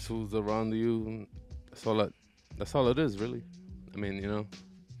 It's who's around you. That's all it is, really. I mean, you know,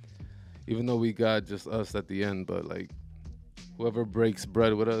 even though we got just us at the end, but like whoever breaks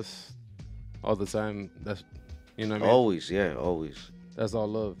bread with us all the time, that's, you know what I mean? Always. That's all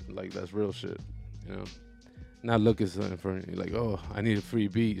love. Like, that's real shit, you know? Not looking something for you, like, oh, I need a free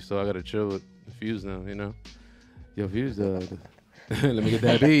beat, so I gotta chill with Fuse now, you know? Yo, Fuse, let me get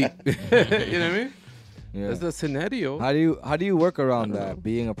that beat. You know what I mean? Yeah. That's the scenario. How do you work around I don't that? know.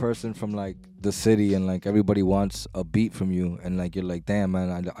 Being a person from like the city and like everybody wants a beat from you, and like you're like, damn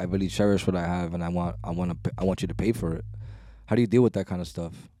man, I really cherish what I have, and I want you to pay for it. How do you deal with that kind of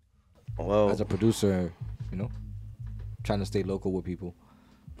stuff Well, as a producer? You know, trying to stay local with people.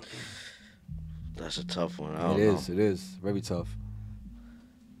 that's a tough one. I don't It know. is. It is very tough.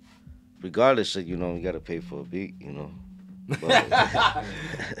 Regardless of, you know, you gotta pay for a beat, you know.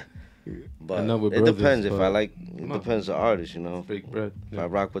 But I know we're it brothers, depends if but- I like. It Come on. depends the artist, you know. Fake bread. If I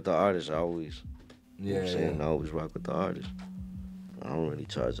rock with the artist, I always. You know Yeah. what I'm saying? I always rock with the artist. I don't really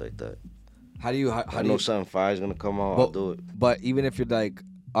charge like that. How do you? How I do know you? something fire's gonna come out, I'll do it. But even if you're like,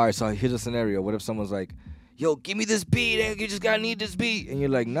 all right, so here's a scenario. What if someone's like, yo, give me this beat, you just gotta need this beat, and you're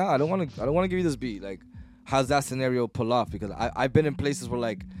like, nah, I don't want to give you this beat. Like, how's that scenario pull off? Because I've been in places where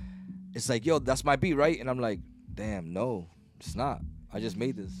like, it's like, yo, that's my beat, right? And I'm like, damn, no, it's not. I just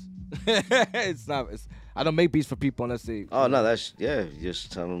made this. It's not. I don't make beats for people unless they. Oh no, that's You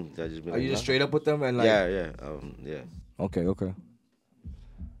just tell them that just. Be Are like, you just nah. straight up with them and like? Yeah. Okay.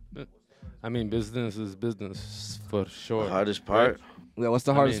 I mean, business is business for sure. The hardest part. Yeah. What's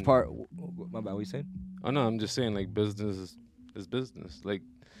the I hardest mean- part? My bad. What you saying? Oh no, I'm just saying, like, business is business. Like,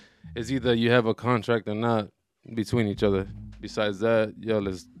 it's either you have a contract or not between each other. Besides that, yo,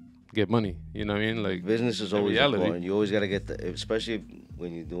 let's get money. You know what I mean? Like, Business is in always reality. important. You always gotta get especially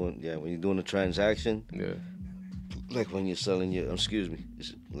when you're doing a transaction. yeah. Like when you're selling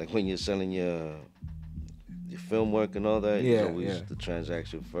like when you're selling your film work and all that. Yeah, It's always yeah. the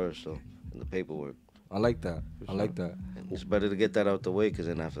transaction first, so and the paperwork. I like that. I like that. And it's better to get that out the way, because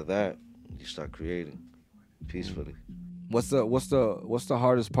then after that, you start creating peacefully. What's the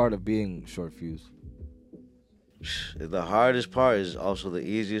hardest part of being Shortfyuz? The hardest part is also the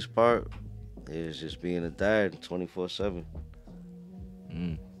easiest part. Is just being a dad 24/7.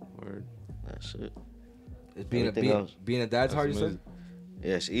 Word. That's it. It's being Everything else. being a dad's That's hard. You said. amazing.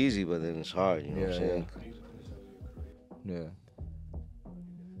 Yeah, it's easy, but then it's hard. You know what I'm saying? Yeah.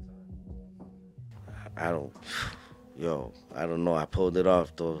 I don't know. I pulled it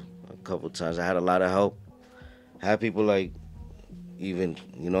off though a couple times. I had a lot of help. I had people like, even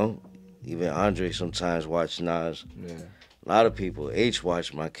Andre sometimes watch Nas. Yeah. A lot of people. H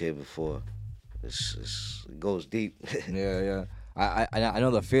watched my kid before. It goes deep. Yeah. I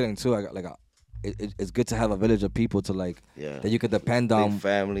know the feeling too. It's good to have a village of people to like that you could depend on Big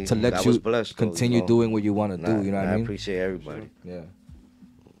family to let I you was blessed, though, continue you know? doing what you want to do. You know what I mean? I appreciate everybody. Yeah.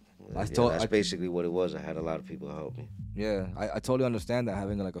 That's basically what it was. I had a lot of people help me. Yeah, I totally understand that,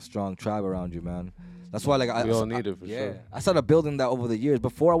 having like a strong tribe around you, man. That's why we all need it for sure. I started building that over the years.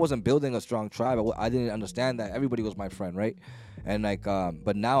 Before I wasn't building a strong tribe. I didn't understand that everybody was my friend, right? And like,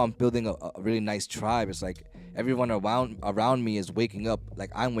 but now I'm building a really nice tribe. It's like everyone around me is waking up,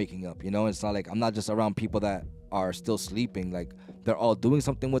 like I'm waking up. You know, it's not like I'm not just around people that are still sleeping. Like they're all doing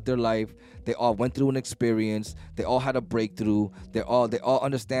something with their life. They all went through an experience. They all had a breakthrough. They all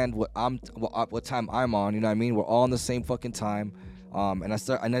understand what time I'm on. You know what I mean? We're all on the same fucking time. And I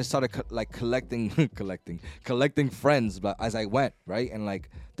started collecting friends, but as I went, right? And like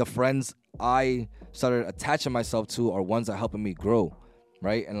the friends I started attaching myself to are ones that helping me grow,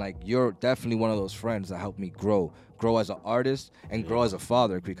 right? And like you're definitely one of those friends that helped me grow as an artist and grow as a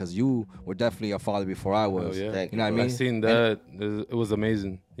father, because you were definitely a father before I was. Oh, yeah. Thank you know what I mean? I seen that. It was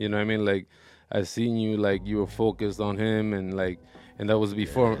amazing. You know what I mean? Like I seen you, like you were focused on him, and that was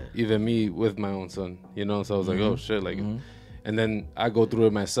before even me with my own son. You know, so I was like, oh shit, like. And then I go through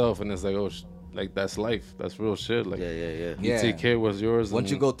it myself, and it's like, oh, like that's life. That's real shit. Like, you take care of what's yours. Once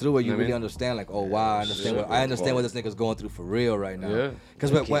you go through it, you really understand. Like, oh wow, I understand what this nigga's going through for real right now. Yeah.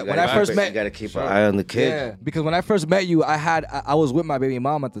 Because when I first met, you gotta keep an eye on the kid. Yeah. Because when I first met you, I was with my baby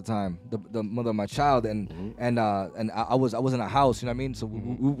mom at the time, the mother of my child, and I was in a house. You know what I mean? So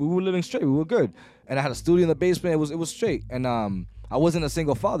we were living straight. We were good, and I had a studio in the basement. It was straight, and I wasn't a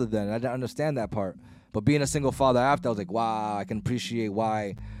single father then. I didn't understand that part. But being a single father after, I was like, wow, I can appreciate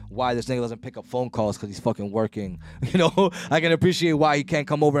why this nigga doesn't pick up phone calls because he's fucking working. You know, I can appreciate why he can't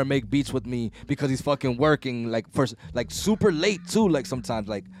come over and make beats with me because he's fucking working, like super late too. Like sometimes,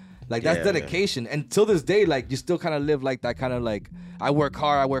 like that's dedication. And till this day, like you still kind of live like that kind of like I work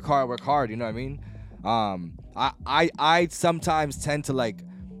hard. You know what I mean? I sometimes tend to like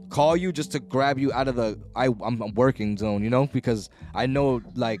call you just to grab you out of the I'm working zone, you know, because I know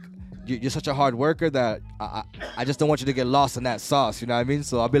like. You're such a hard worker that I just don't want you to get lost in that sauce, you know what I mean?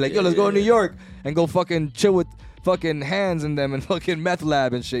 So I'll be like, yo, let's go to New York and go fucking chill with fucking Hands and them and fucking Meth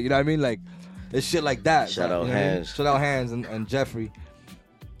Lab and shit, you know what I mean? Like, it's shit like that. Shout out Hands. Shout out Hands and Jeffrey.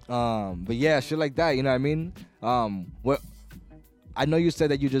 But yeah, shit like that, you know what I mean? I know you said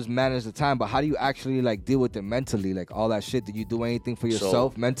that you just manage the time, but how do you actually like deal with it mentally? Like all that shit, did you do anything for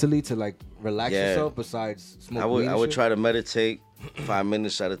yourself mentally to like relax yourself besides smoke weed? I would try to meditate 5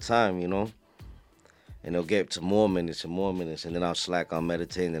 minutes at a time, you know, and it'll get to more minutes, and then I'll slack on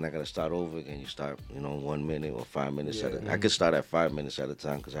meditating, then I gotta start over again. You start, 1 minute or 5 minutes at a time. I could start at 5 minutes at a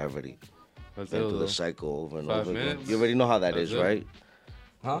time because I already been through the cycle over and over again. You already know how that is, right?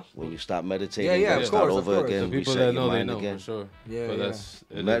 Huh? When you stop meditating, you gotta start over again, reset your mind again. For sure.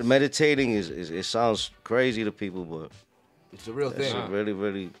 Yeah, meditating it sounds crazy to people, but it's a real thing. It really,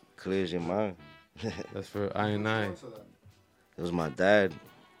 really clears your mind. That's for I and I. It was my dad.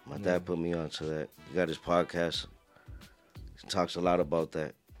 My dad put me onto that. He got his podcast. He talks a lot about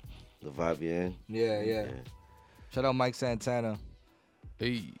that. The vibe you're in. Yeah. Shout out Mike Santana.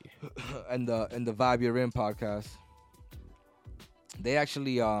 Hey. and the Vibe You're In podcast. They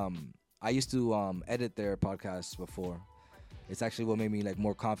actually I used to edit their podcasts before. It's actually what made me like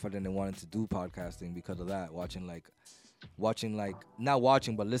more confident in wanting to do podcasting because of that.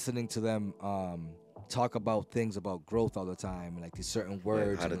 But listening to them talk about things about growth all the time, like these certain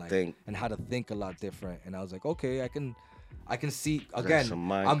words and how to think a lot different. And I was like, okay, I can see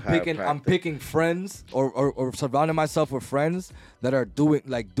again. I'm picking friends or surrounding myself with friends that are doing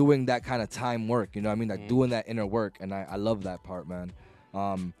that kind of time work. You know what I mean? Like doing that inner work, and I love that part, man.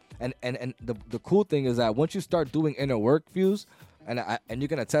 And the cool thing is that once you start doing inner work, Fuse, and you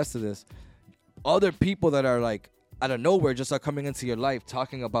can attest to this, other people that are like out of nowhere just start coming into your life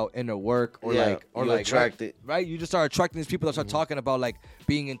talking about inner work or attract it. Right? You just start attracting these people that start talking about like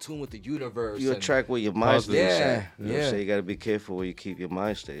being in tune with the universe. You attract where your mind stays. Yeah. So you gotta be careful where you keep your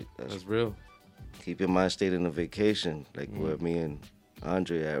mind state. That's real. Keep your mind state in a vacation, like where me and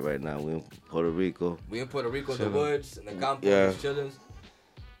Andre at right now. We in Puerto Rico. We in Puerto Rico in the woods, in the campo, chilling,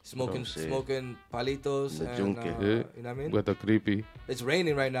 smoking palitos, the and junque. you know what I mean? With the creepy. It's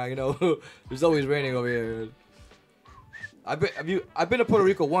raining right now, you know. There's always raining over here. I've been to Puerto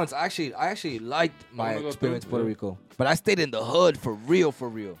Rico once. I actually liked my experience in Puerto Rico, but I stayed in the hood for real.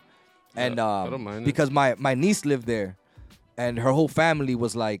 And I don't mind because my niece lived there, and her whole family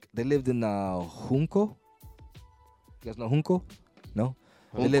was like they lived in Junco. You guys know Junco? No.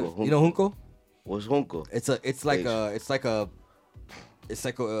 Junco. You know Junco? What's Junco? It's like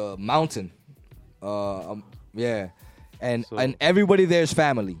a mountain. Yeah. And So- and everybody there is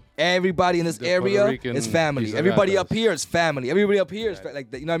family. Everybody in this The area Puerto Rican is family. piece of Everybody gatas. up here is family. Everybody up here is like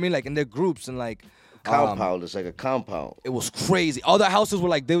you know what I mean, like in their groups and like Compound. It's like a compound. it was crazy. All the houses were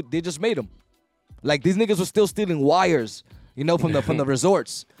like they just made them. Like these niggas were still stealing wires, you know, from the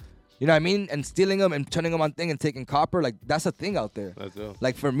resorts. You know what I mean? And stealing them and turning them on thing and taking copper. Like that's a thing out there. That's dope.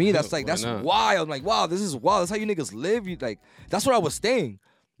 Like for me, that's like Why that's not? wild. I'm like, wow, this is wild. That's how you niggas live. You like that's where I was staying.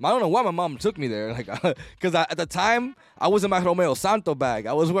 I don't know why my mom took me there. Like, cause at the time I was in my Romeo Santo bag.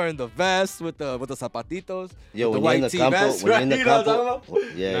 I was wearing the vest with the zapatitos, Yo, with the when you're in white the tee campo, vest. when you're in the You know what I'm campo, talking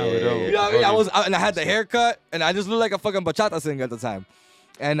about? yeah, No, we yeah, don't. yeah, You know what I mean? And I had the haircut, and I just looked like a fucking bachata singer at the time.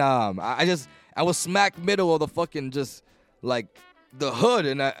 And I was smack middle of the fucking just like the hood,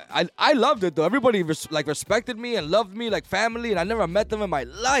 and I loved it though. Everybody respected me and loved me like family, and I never met them in my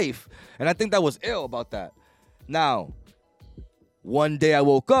life. And I think that was ill about that. Now, one day I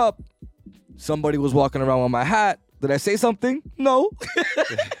woke up, somebody was walking around with my hat. Did I say something? No.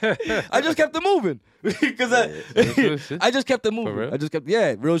 I just kept it moving because I just kept it moving. real? I just kept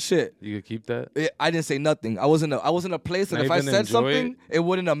real shit. You could keep that. I didn't say nothing. I was in a place that Not if I even said enjoy something, it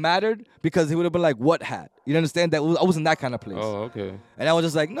wouldn't have mattered because he would have been like, "What hat?" You understand that? I was in that kind of place, Oh, okay. and I was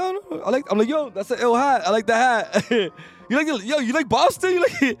just like, "No, no." I'm like, "Yo, that's an ill hat. I like the hat." You like Boston?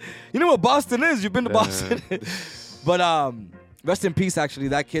 You know what Boston is? You've been to Boston, but rest in peace. Actually,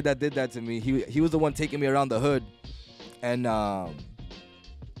 that kid that did that to me, he was the one taking me around the hood, and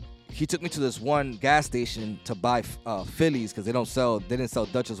he took me to this one gas station to buy Phillies because they didn't sell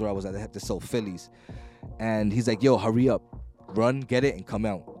Dutchess where I was at. They had to sell Phillies. And he's like, yo, hurry up. Run, get it, and come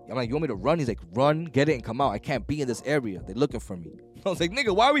out. I'm like, you want me to run? He's like, run, get it, and come out. I can't be in this area. They're looking for me. I was like,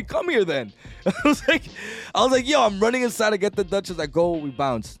 nigga, why we come here then? I was like, yo, I'm running inside to get the Dutchess. I go, we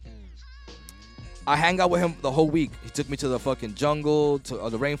bounce. I hang out with him the whole week. He took me to the fucking jungle, to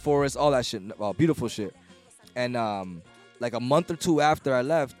the rainforest, all that shit. Beautiful shit. And like a month or two after I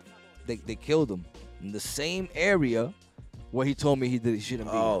left, they killed him in the same area where he told me he shouldn't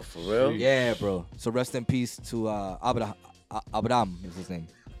be. Oh, for real? Yeah, bro. So rest in peace to Abraham is his name.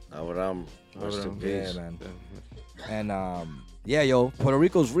 Abraham, rest in peace. Yeah, man. And yeah, yo, Puerto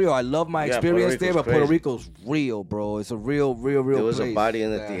Rico's real. I love my Yeah, experience Puerto there, Rico's but Puerto crazy. Rico's real, bro. It's a real There was place. a body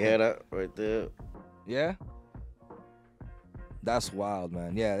in the Yeah. Tijera right there. Yeah. That's wild,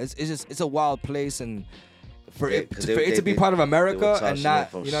 man. Yeah, it's a wild place, and for it to be part of They were America tossing and it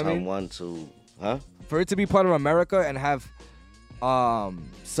not, from you know what I mean? San Juan to, huh? For it to be part of America and have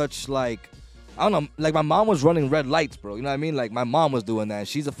such like, I don't know, like my mom was running red lights, bro. You know what I mean? Like my mom was doing that.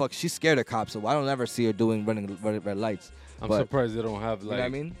 She's scared of cops, so I don't ever see her running red lights. I'm But, surprised they don't have you know like what I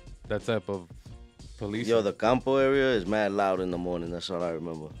mean? that type of police. Yo, the Campo area is mad loud in the morning. That's all I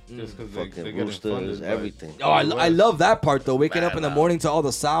remember. just because Fucking they get roosters, funded by- everything. Oh, I love that part though. Waking up in the loud. morning to all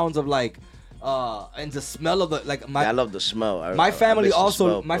the sounds of like, and the smell of the like Yeah, I love the smell. my I family miss the also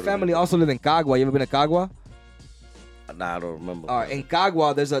smell my Puerto family Rico. also live in Cagua. You ever been to Cagua? Nah, I don't remember. In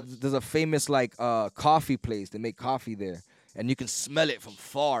Cagua, there's a famous like coffee place. They make coffee there, and you can smell it from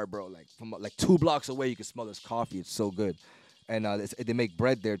far, bro. Like from like 2 blocks away, you can smell this coffee. It's so good, and they make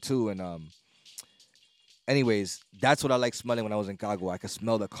bread there too. And anyways, that's what I like smelling when I was in Cagua. I could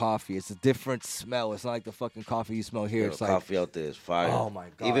smell the coffee. It's a different smell. It's not like the fucking coffee you smell here. Yo, It's like coffee out there is fire. Oh, my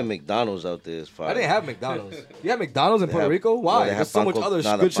God. Even McDonald's out there is fire. I didn't have McDonald's. You have McDonald's in They Puerto have- Rico? Why? no, they have There's so much pan con- other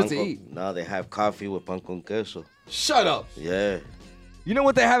nah, the good shit pan to con- eat. Nah, they have coffee with pan con queso. Shut up. Yeah. You know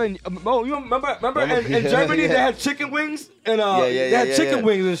what they have in? Oh, you remember in Germany they had chicken wings and they had chicken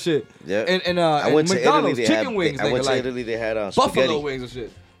wings and shit. Yeah. And I and went to McDonald's Italy. chicken wings. I went nigga, to like Italy. They had buffalo spaghetti. wings and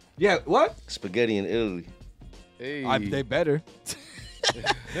shit. Yeah, what? Spaghetti in Italy. Hey. They better.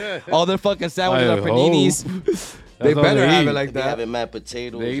 All their fucking sandwiches I are paninis. They That's all better they have eat. it like They that. having mad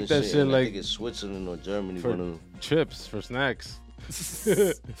potatoes They eat and that shit. shit and I like- think it's Switzerland or Germany. For One of them. chips for snacks,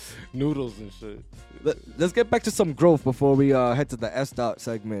 noodles and shit. Let's get back to some growth before we head to the S dot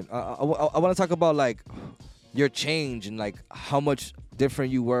segment. I want to talk about like your change and like how much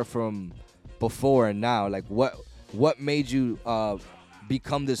different you were from before and now. Like what made you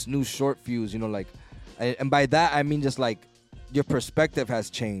become this new Shortfyuz? You know, like, and by that I mean just like your perspective has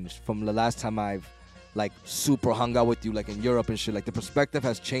changed from the last time I've like super hung out with you, like in Europe and shit. Like the perspective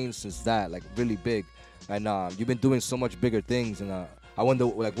has changed since that, like really big. And you've been doing so much bigger things, and I wonder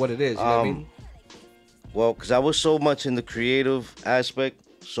like what it is. You know what I mean? Well, because I was so much in the creative aspect,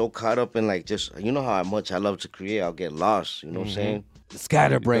 so caught up in like just, you know how much I love to create, I'll get lost, you know what I'm saying?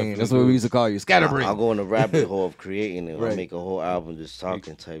 Scatterbrain. That's what we used to call you. Scatterbrain. I'll go in the rabbit hole of creating it. Right. I'll make a whole album just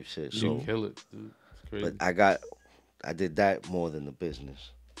talking type shit. You So, kill it, dude. It's crazy. but I did that more than the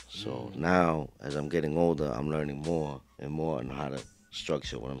business. So now, as I'm getting older, I'm learning more and more on how to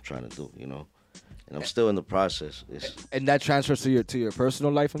structure what I'm trying to do, you know? and I'm still in the process. And that transfers to your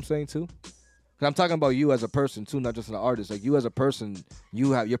personal life. I'm saying too. Cause I'm talking about you as a person too, not just an artist. Like you as a person,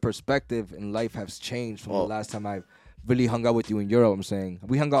 you have your perspective in life has changed from the last time I really hung out with you in Europe. I'm saying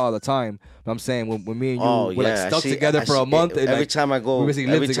we hung out all the time, but I'm saying when me and you were like stuck together for a month. Every time I go,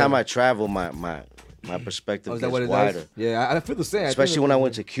 every time I travel, my perspective gets wider. Yeah, I feel the same. Especially when I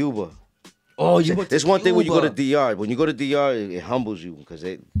went to Cuba. Oh, you went to There's one thing when you go to Cuba. DR. When you go to DR, it humbles you because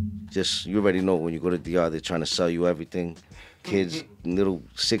you already know when you go to DR, they're trying to sell you everything. Kids, little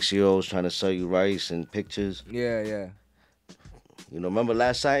 6-year-olds trying to sell you rice and pictures. Yeah, yeah. You know, remember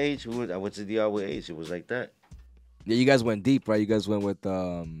last time H? I went to DR with H. It was like that. Yeah, you guys went deep, right? You guys went with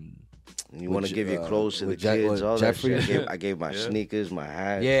And you want to give your clothes to the kids, all Jeffrey? that shit. I gave my sneakers, my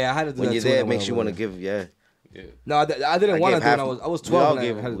hat. Yeah, I had to do when that you're too there, when it makes you want to there. give, yeah. No, I didn't want to do it. I was 12.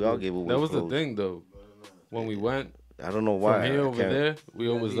 We all gave away That was the clothes. thing, though. When we went I don't know why. from here over there, we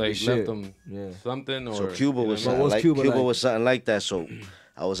always like left them something. Or So Cuba was you know something what I mean? like Cuba was something like that. So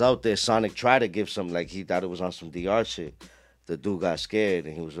I was out there. Sonic tried to give some, like he thought it was on some DR shit. The dude got scared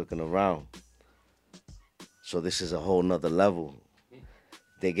and he was looking around. So this is a whole nother level.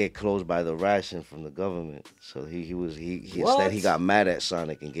 They get closed by the ration from the government. So he instead he got mad at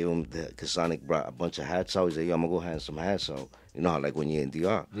Sonic and gave him because Sonic brought a bunch of hats out. He said, "Yo, I'm gonna go hand some hats out." You know how like when you're in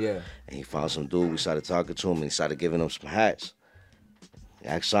DR. Yeah. And he found some dude. We started talking to him and he started giving him some hats.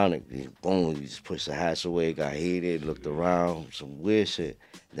 Act Sonic, boom, he just pushed the hats away, got heated, looked around, some weird shit.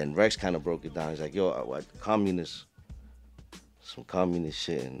 Then Rex kind of broke it down. He's like, "Yo, what communists? Some communist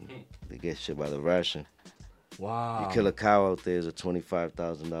shit, and they get shit by the ration. Wow. You kill a cow out there is a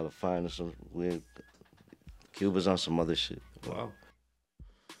 $25,000 fine or some weird. Cuba's on some other shit. Wow.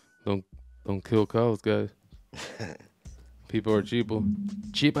 Don't kill cows, guys. People are cheaper.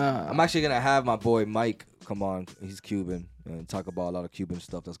 I'm actually gonna have my boy Mike come on. He's Cuban and talk about a lot of Cuban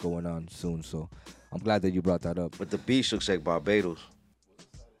stuff that's going on soon. So I'm glad that you brought that up. But the beach looks like Barbados.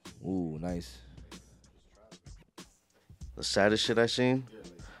 Ooh, nice. The saddest shit I seen.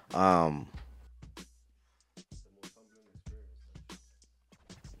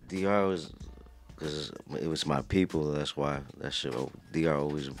 DR was, because it was my people. That's why that shit. DR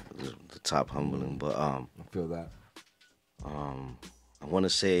always was the top humbling. But I feel that. I want to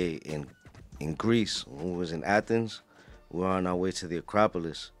say in Greece, when we was in Athens, we were on our way to the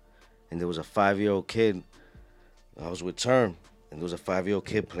Acropolis, and there was a 5-year-old kid. I was with Term, and there was a 5-year-old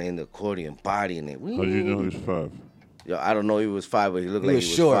kid playing the accordion, bodying it. How do you know he was 5? Yo, I don't know if he was 5, but he looked like he was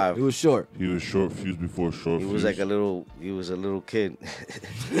short. 5. He was short. He was Shortfyuz before Shortfyuz. He was like he was a little kid.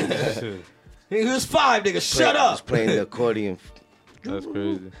 He was 5, nigga. Shut He up. was playing the accordion. That's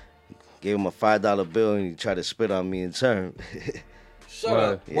crazy. Gave him a $5 bill, and he tried to spit on me in turn. Shut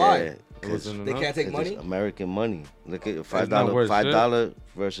up. Why? Yeah, 'cause They can't take it's money? just American money. Look at not $5 worth $5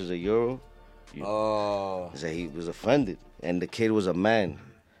 versus a euro. Oh. He said he was offended, and the kid was a man.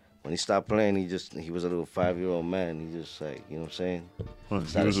 When he stopped playing, he was a little 5-year-old man. He just like, you know what I'm saying? He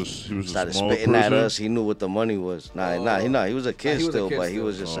was a Started small spitting person. at us. He knew what the money was. He was a kid he was a still, kid but he still.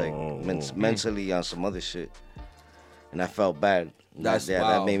 was just like Oh. mentally on some other shit. And I felt bad. That's that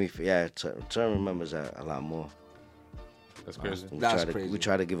wow. made me. Term remembers that a lot more. That's crazy. That's crazy. We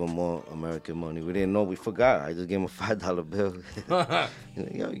tried to give him more American money. We didn't know. We forgot. I just gave him a $5 bill.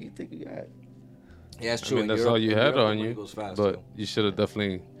 Yo, you think you got? Yeah, it's I true. mean, In that's Europe- all you in had Europe, on money you. goes fast, But though. you should have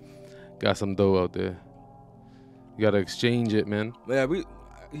definitely got some dough out there. You gotta exchange it, man. Yeah, we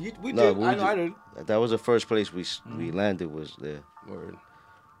No, did. I did. That was the first place we landed was there. Word.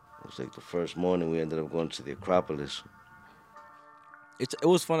 It was like the first morning we ended up going to the Acropolis. It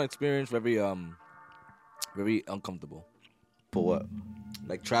was fun experience. Very very uncomfortable. For what?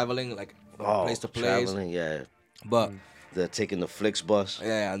 Like traveling, like from place to place. Traveling, yeah. But They're taking the Flix bus.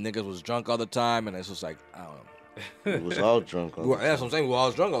 yeah, niggas was drunk all the time, and it's just like I don't know. We was all drunk. That's what I'm saying. We were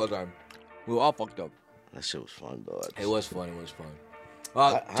all drunk all the time. We were all fucked up. That shit was fun, though. It was fun. It was fun.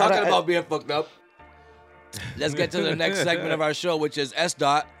 How'd Talking I- about being fucked up. Let's get to the next segment of our show, which is S.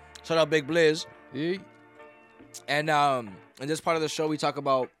 Dot. Shout out Big Blizz. Yeah. And in this part of the show, we talk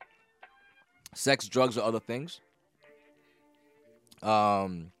about sex, drugs, or other things.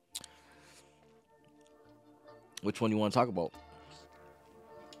 Which one you want to talk about?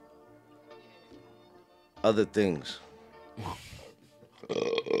 Other things.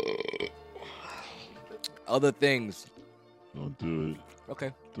 Other things. Don't do it.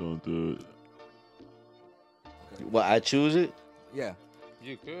 Okay. Don't do it. Well, I choose it? Yeah.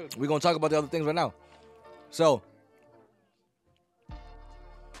 You could. We're going to talk about the other things right now. So,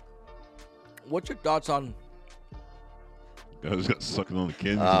 what's your thoughts on... Guys got sucking on the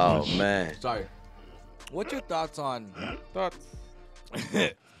candy. Oh, man. Sorry. What's your thoughts on... Thoughts.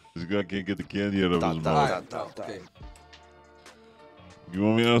 This guy can't get the candy out of his Dun, mouth. dun. Okay. You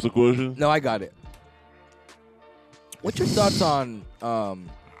want me to ask a question? No, I got it. What's your thoughts on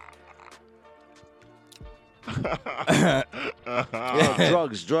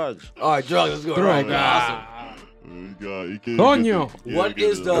Drugs. All right, drugs. Let's go. Droga. Right, awesome. You can't Coño. get the- What get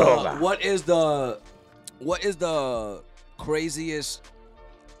is the craziest?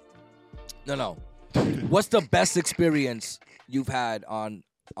 No. What's the best experience you've had on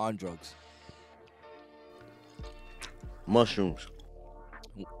drugs? Mushrooms.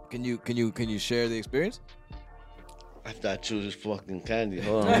 Can you share the experience? I thought you was fucking candy.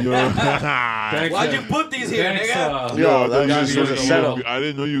 Hold on. Thanks, Why'd you put these here, thanks, nigga? Yo, I that thought was you a just- setup. I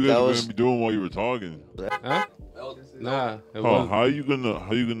didn't know you guys That were was- gonna be doing while you were talking. Huh? Nah. It Oh, was. how you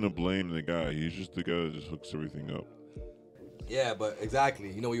gonna blame the guy? He's just the guy that just hooks everything up. Yeah, but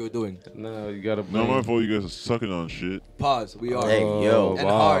exactly. You know what you were doing. No, you gotta Not blame. my fault. You guys are sucking on shit. Pause. We are. Hey, yo. And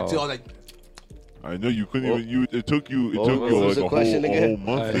wow. hard too. I was like, I know you couldn't even. You it took you. It What took was you the like a question whole again?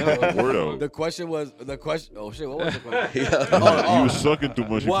 month I to know. get the word out. the question was Oh shit! What was the question? You was sucking too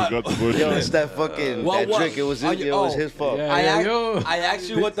much. You What? forgot the question. Yo, it's that fucking What- that what? drink. It was Are his, you- it was oh. his fault. Yeah, I yeah, asked- yo. I asked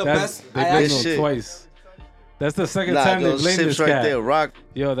you what the That's- best. They I blamed asked, This him shit. twice. That's the second Nah, time they those blamed sips this right cat. there, rock.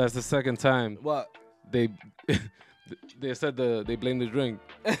 Yo, that's the second time what? they they said they blamed the drink,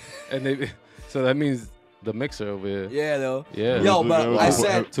 and so that means the mixer over here. Yeah, though. Yeah. Yo, That but was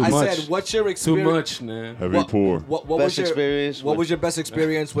I too said, much. what's your Too experience? much, man. Heavy pour. What Best was your experience. What with- was your best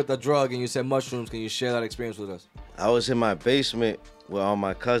experience with the drug? And you said mushrooms. Can you share that experience with us? I was in my basement with all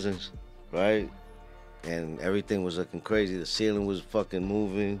my cousins, right? And everything was looking crazy. The ceiling was fucking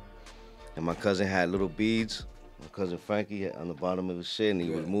moving. And my cousin had little beads. My cousin Frankie on the bottom of his shit, and he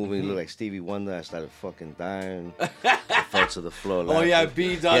was moving. He looked like Stevie Wonder. I started fucking dying. I fell to the floor. Oh yeah, laughing.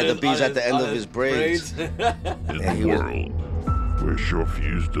 beads on Yeah, his, the beads on at the end on of his braids. In Yeah, he the was- world where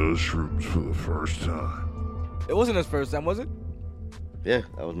Shortfyuz does shrooms for the first time. It wasn't his first time, was it? Yeah,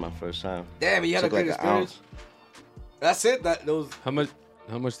 that was my first time. Damn, you had Took a good like an experience. That's it. Those. How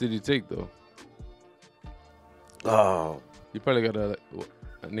much did you take though? Oh, You probably got a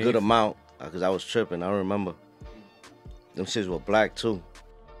name. good amount, because I was tripping. I don't remember. Them shits were black too.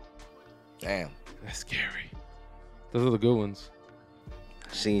 Damn. That's scary. Those are the good ones.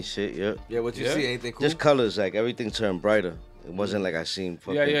 Seen shit, yeah. Yeah, what you Yeah. see? Anything cool? Just colors, like everything turned brighter. It wasn't like I seen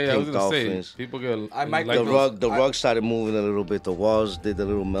fucking Yeah. I was pink gonna dolphins. say people get. I might like The those- rug started moving a little bit. The walls did the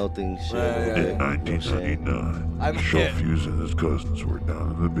little melting shit. Right, a little yeah, bit, In you know what I'm saying? 1999, I'm- Shortfyuz and his cousins were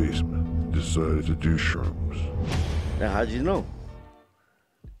down in the basement, decided to do shrooms. Now, how'd you know?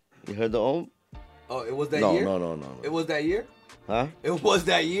 You heard the ohm? Oh, it was that No, year. no. It was that year. Huh? It was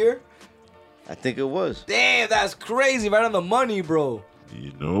that year. I think it was. Damn, that's crazy. Right on the money, bro.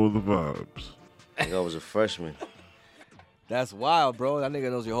 You know the vibes. I think I was a freshman. That's wild, bro. That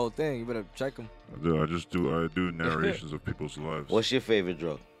nigga knows your whole thing. You better check him. I do narrations of people's lives. What's your favorite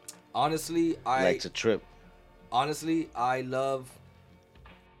drug? Honestly, Like to trip. I love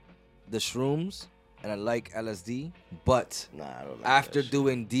the shrooms and I like LSD, but Nah, I don't like after that shit.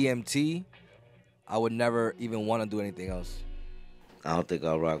 doing DMT, I would never even want to do anything else. I don't think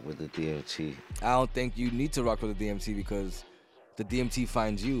I'll rock with the DMT. I don't think you need to rock with the DMT because the DMT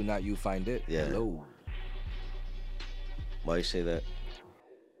finds you, not you find it. Yeah. Hello. Why you say that?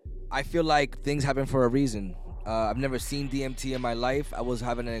 I feel like things happen for a reason. I've never seen DMT in my life. I was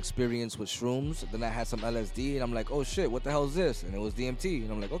having an experience with shrooms. Then I had some LSD, and I'm like, oh shit, what the hell is this? And it was DMT.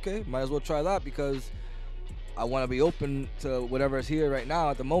 And I'm like, okay, might as well try that because I want to be open to whatever is here right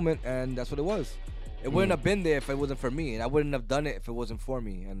now at the moment. And that's what it was. It wouldn't have been there if it wasn't for me. And I wouldn't have done it if it wasn't for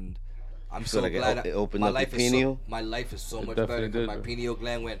me. And I'm so like glad it opened my up your life is so, pineal? my life is so It much better definitely because did, my though. pineal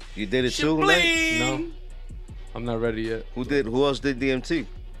gland went. You did it too, man? Shabling! No, I'm not ready yet. Who did? Who else did DMT?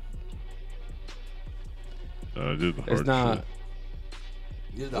 I did the hard It's not. shit.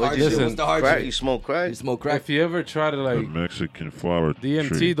 This is the What'd hard you shit. listen, What's the hard Crack? shit? You smoke crack? You smoke crack? If you ever try to The like Mexican flower DMT,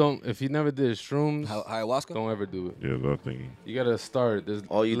 tree. don't. If you never did shrooms, Ayahuasca? don't ever do it. Yeah, that thingy. You gotta start. There's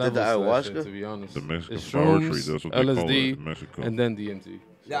Oh, you did the levels to that ayahuasca? shit, to be honest. The Mexican It's flower shrooms, tree. That's what they call it LSD, in Mexico. and then DMT.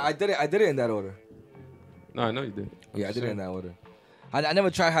 Yeah, I did it. I did it in that order. No, I know you did. Yeah, I did it in that order. I never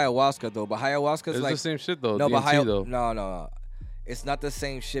tried ayahuasca though, but ayahuasca is It's like the same shit though. no, DMT but though. no, it's not the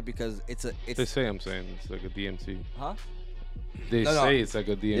same shit because They it's say I'm saying it's like a DMT. huh? They No, no. say it's like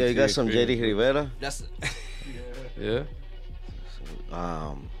a DMT. Yeah, you got some JD experience. Rivera? That's Yeah.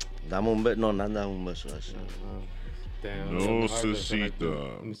 Dame un beso. No, not dame un beso. that shit. Damn. No, it's hard to connect them.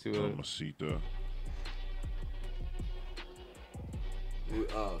 Cecita. Let me see what. Mamacita.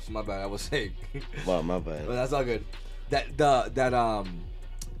 oh, so my bad. I was sick. Wow, my bad. But that's all good. That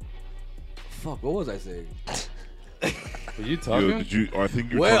fuck. What was I saying? Are you talking? Yo, did you? I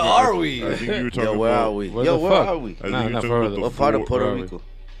think you're Where talking, are we? I think you were talking Yo, where about. are we? Where Yo, the where fuck? are we? I think Nah, you're not talking for about the- the What part of four- Puerto where are we? Rico?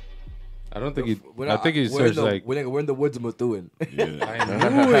 I don't think he. We're I think he we're in searched the, like. we're in the woods of Methuen. Yeah, I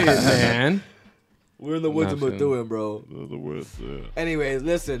knew it, man. We're in the woods of Nah, Methuen, bro. the words. Yeah. Anyways,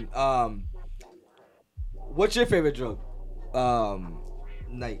 listen. What's your favorite drug?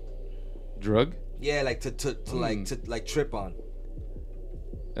 Night. Drug? Yeah, like to trip on.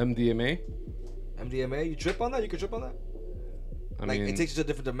 MDMA? MDMA. You trip on that? You can trip on that. I Like mean, it takes you to a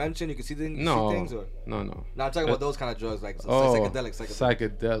different dimension. You can see things. no, See things or. no. No, I'm talking about those kind of drugs, like Oh, psychedelic.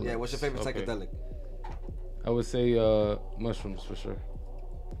 psychedelic. Yeah, what's your favorite Okay. psychedelic? I would say mushrooms for sure.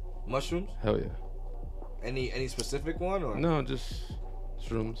 Mushrooms? Hell yeah. Any specific one or No, just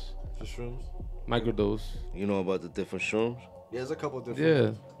shrooms. just shrooms? Microdose. You know about the different shrooms? Yeah, there's a couple different. Yeah.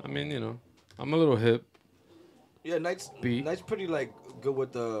 ones. I mean, you know, I'm a little hip. Yeah, Night's Beat. Night's pretty like good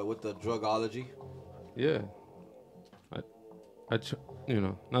with the drugology. Yeah. You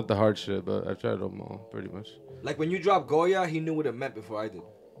know, not the hard shit, but I've tried them all pretty much. Like when you dropped Goya, he knew what it meant before I did.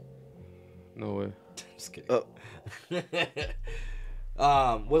 No way. Just kidding.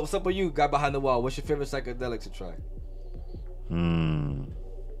 What's up with you, guy behind the wall? What's your favorite psychedelic to try?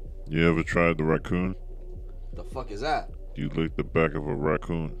 You ever tried the raccoon? The fuck is that? You lick the back of a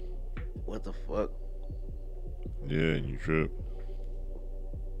raccoon. What the fuck? Yeah, and you trip.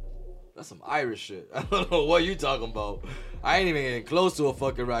 That's some Irish shit. I don't know what you talking about. I ain't even getting close to a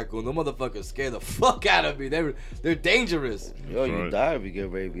fucking raccoon. The motherfuckers scare the fuck out of me. They're dangerous. Yo, you right. die if you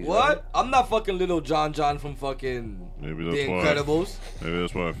get rabies. What? Right? I'm not fucking little John from fucking Maybe that's The why. Incredibles. Maybe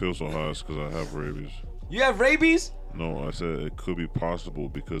that's why I feel so high. It's because I have rabies. You have rabies? No, I said it could be possible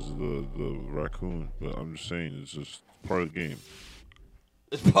because of the raccoon. But I'm just saying it's just part of the game.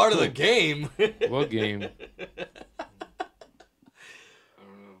 It's part of the game. What game?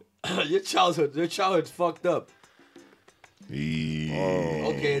 Your childhood's fucked up. Yeah.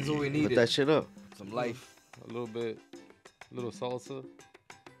 Okay, that's what we Put needed. that shit up. Some life. A little bit. A little salsa.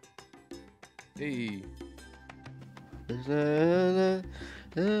 Hey.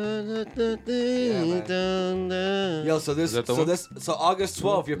 Yo, so Is that the one? so August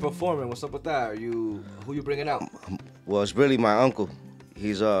 12th, you're performing. What's up with that? Who you bringing out? Well, it's really my uncle.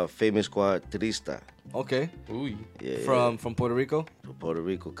 He's a famous cuatrista. Okay, Ooh. Yeah, from Puerto Rico. from Puerto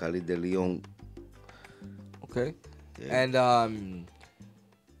Rico, Cali de Leon. Okay, Yeah. and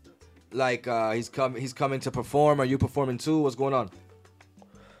he's coming to perform. Are you performing too? What's going on?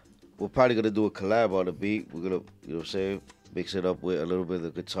 We're probably gonna do a collab on the beat. We're gonna, you know what I'm saying, mix it up with a little bit of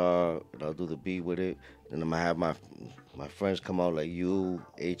the guitar, and I'll do the beat with it. Then I'm gonna have my friends come out, like you.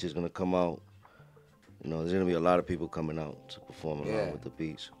 H is gonna come out. You know, there's gonna be a lot of people coming out to perform along Yeah. with the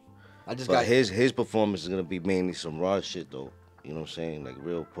beats. I just But got his performance is gonna be mainly some raw shit though. You know what I'm saying? Like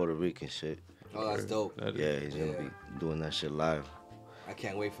real Puerto Rican shit. Oh, that's dope. That is- Yeah, he's gonna Yeah. be doing that shit live. I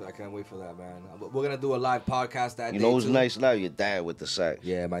can't wait for that, man. We're gonna do a live podcast that You day know who's too. nice live? Your dad with the sax.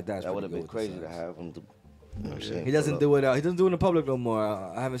 Yeah, my dad's. That would pretty have good been with the crazy to sax. have him. You know what I'm saying? He doesn't Pull do it. He doesn't do it in the public no more.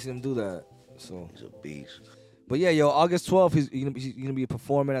 I haven't seen him do that. So. up. He's a beast. But yeah, yo, August 12th, he's gonna be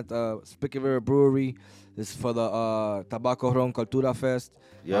performing at the Spicket River Brewery. This is for the Tabaco Ron Cultura Fest.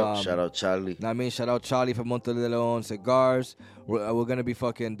 Yep. Shout out Charlie. I mean, shout out Charlie from Monte de Leon Cigars. We're gonna be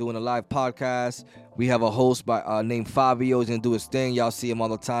fucking doing a live podcast. We have a host named Fabio. He's gonna do his thing. Y'all see him all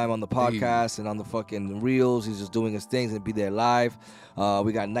the time on the podcast and on the fucking reels. He's just doing his things and be there live.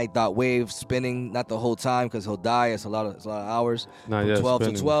 We got Night.Wave spinning, not the whole time because he'll die. It's a lot of hours. Nah, From yeah, 12 to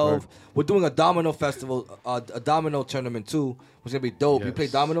spinning, 12. hard. We're doing a domino festival, a domino tournament too. It's gonna be dope. You Yes. play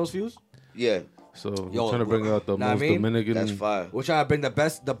dominoes, Fuse? Yeah, So Yo, we're trying to bring out the know what I most mean? Dominican. that's fire. We're trying to bring the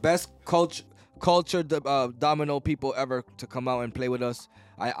best culture domino people ever to come out and play with us.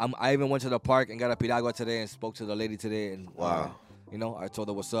 I even went to the park and got a piragua today and spoke to the lady today. And Wow. you know, I told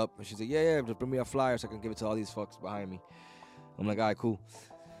her what's up, and she said, yeah, just bring me a flyer so I can give it to all these fucks behind me. I'm like, all right, cool.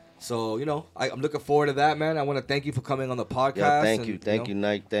 So, you know, I'm looking forward to that, man. I want to thank you for coming on the podcast. Yeah, thank and, you, thank you,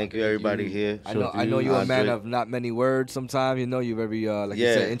 Nike, thank you, everybody here. I know you're a man Andre. of not many words. Sometimes, you know, you're very like you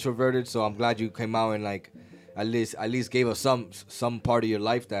Yeah. said, introverted. So I'm glad you came out and like at least gave us some part of your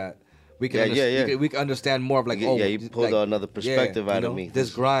life that we can Yeah. we can understand more of like Yeah, you pulled like, another perspective you out know, of me.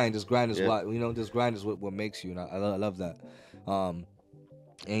 This grind is Yeah. what you know. This grind is what makes you, and I love that.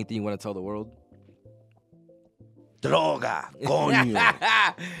 Anything you want to tell the world? Droga,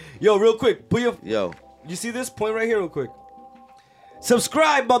 coño. Yo, real quick, put your Yo, you see this point right here, real quick.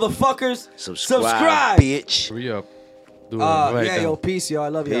 Subscribe, motherfuckers. subscribe, bitch. Hurry up. Do it right Yeah, now. yo, peace, yo. I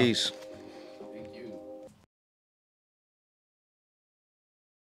love you. Peace.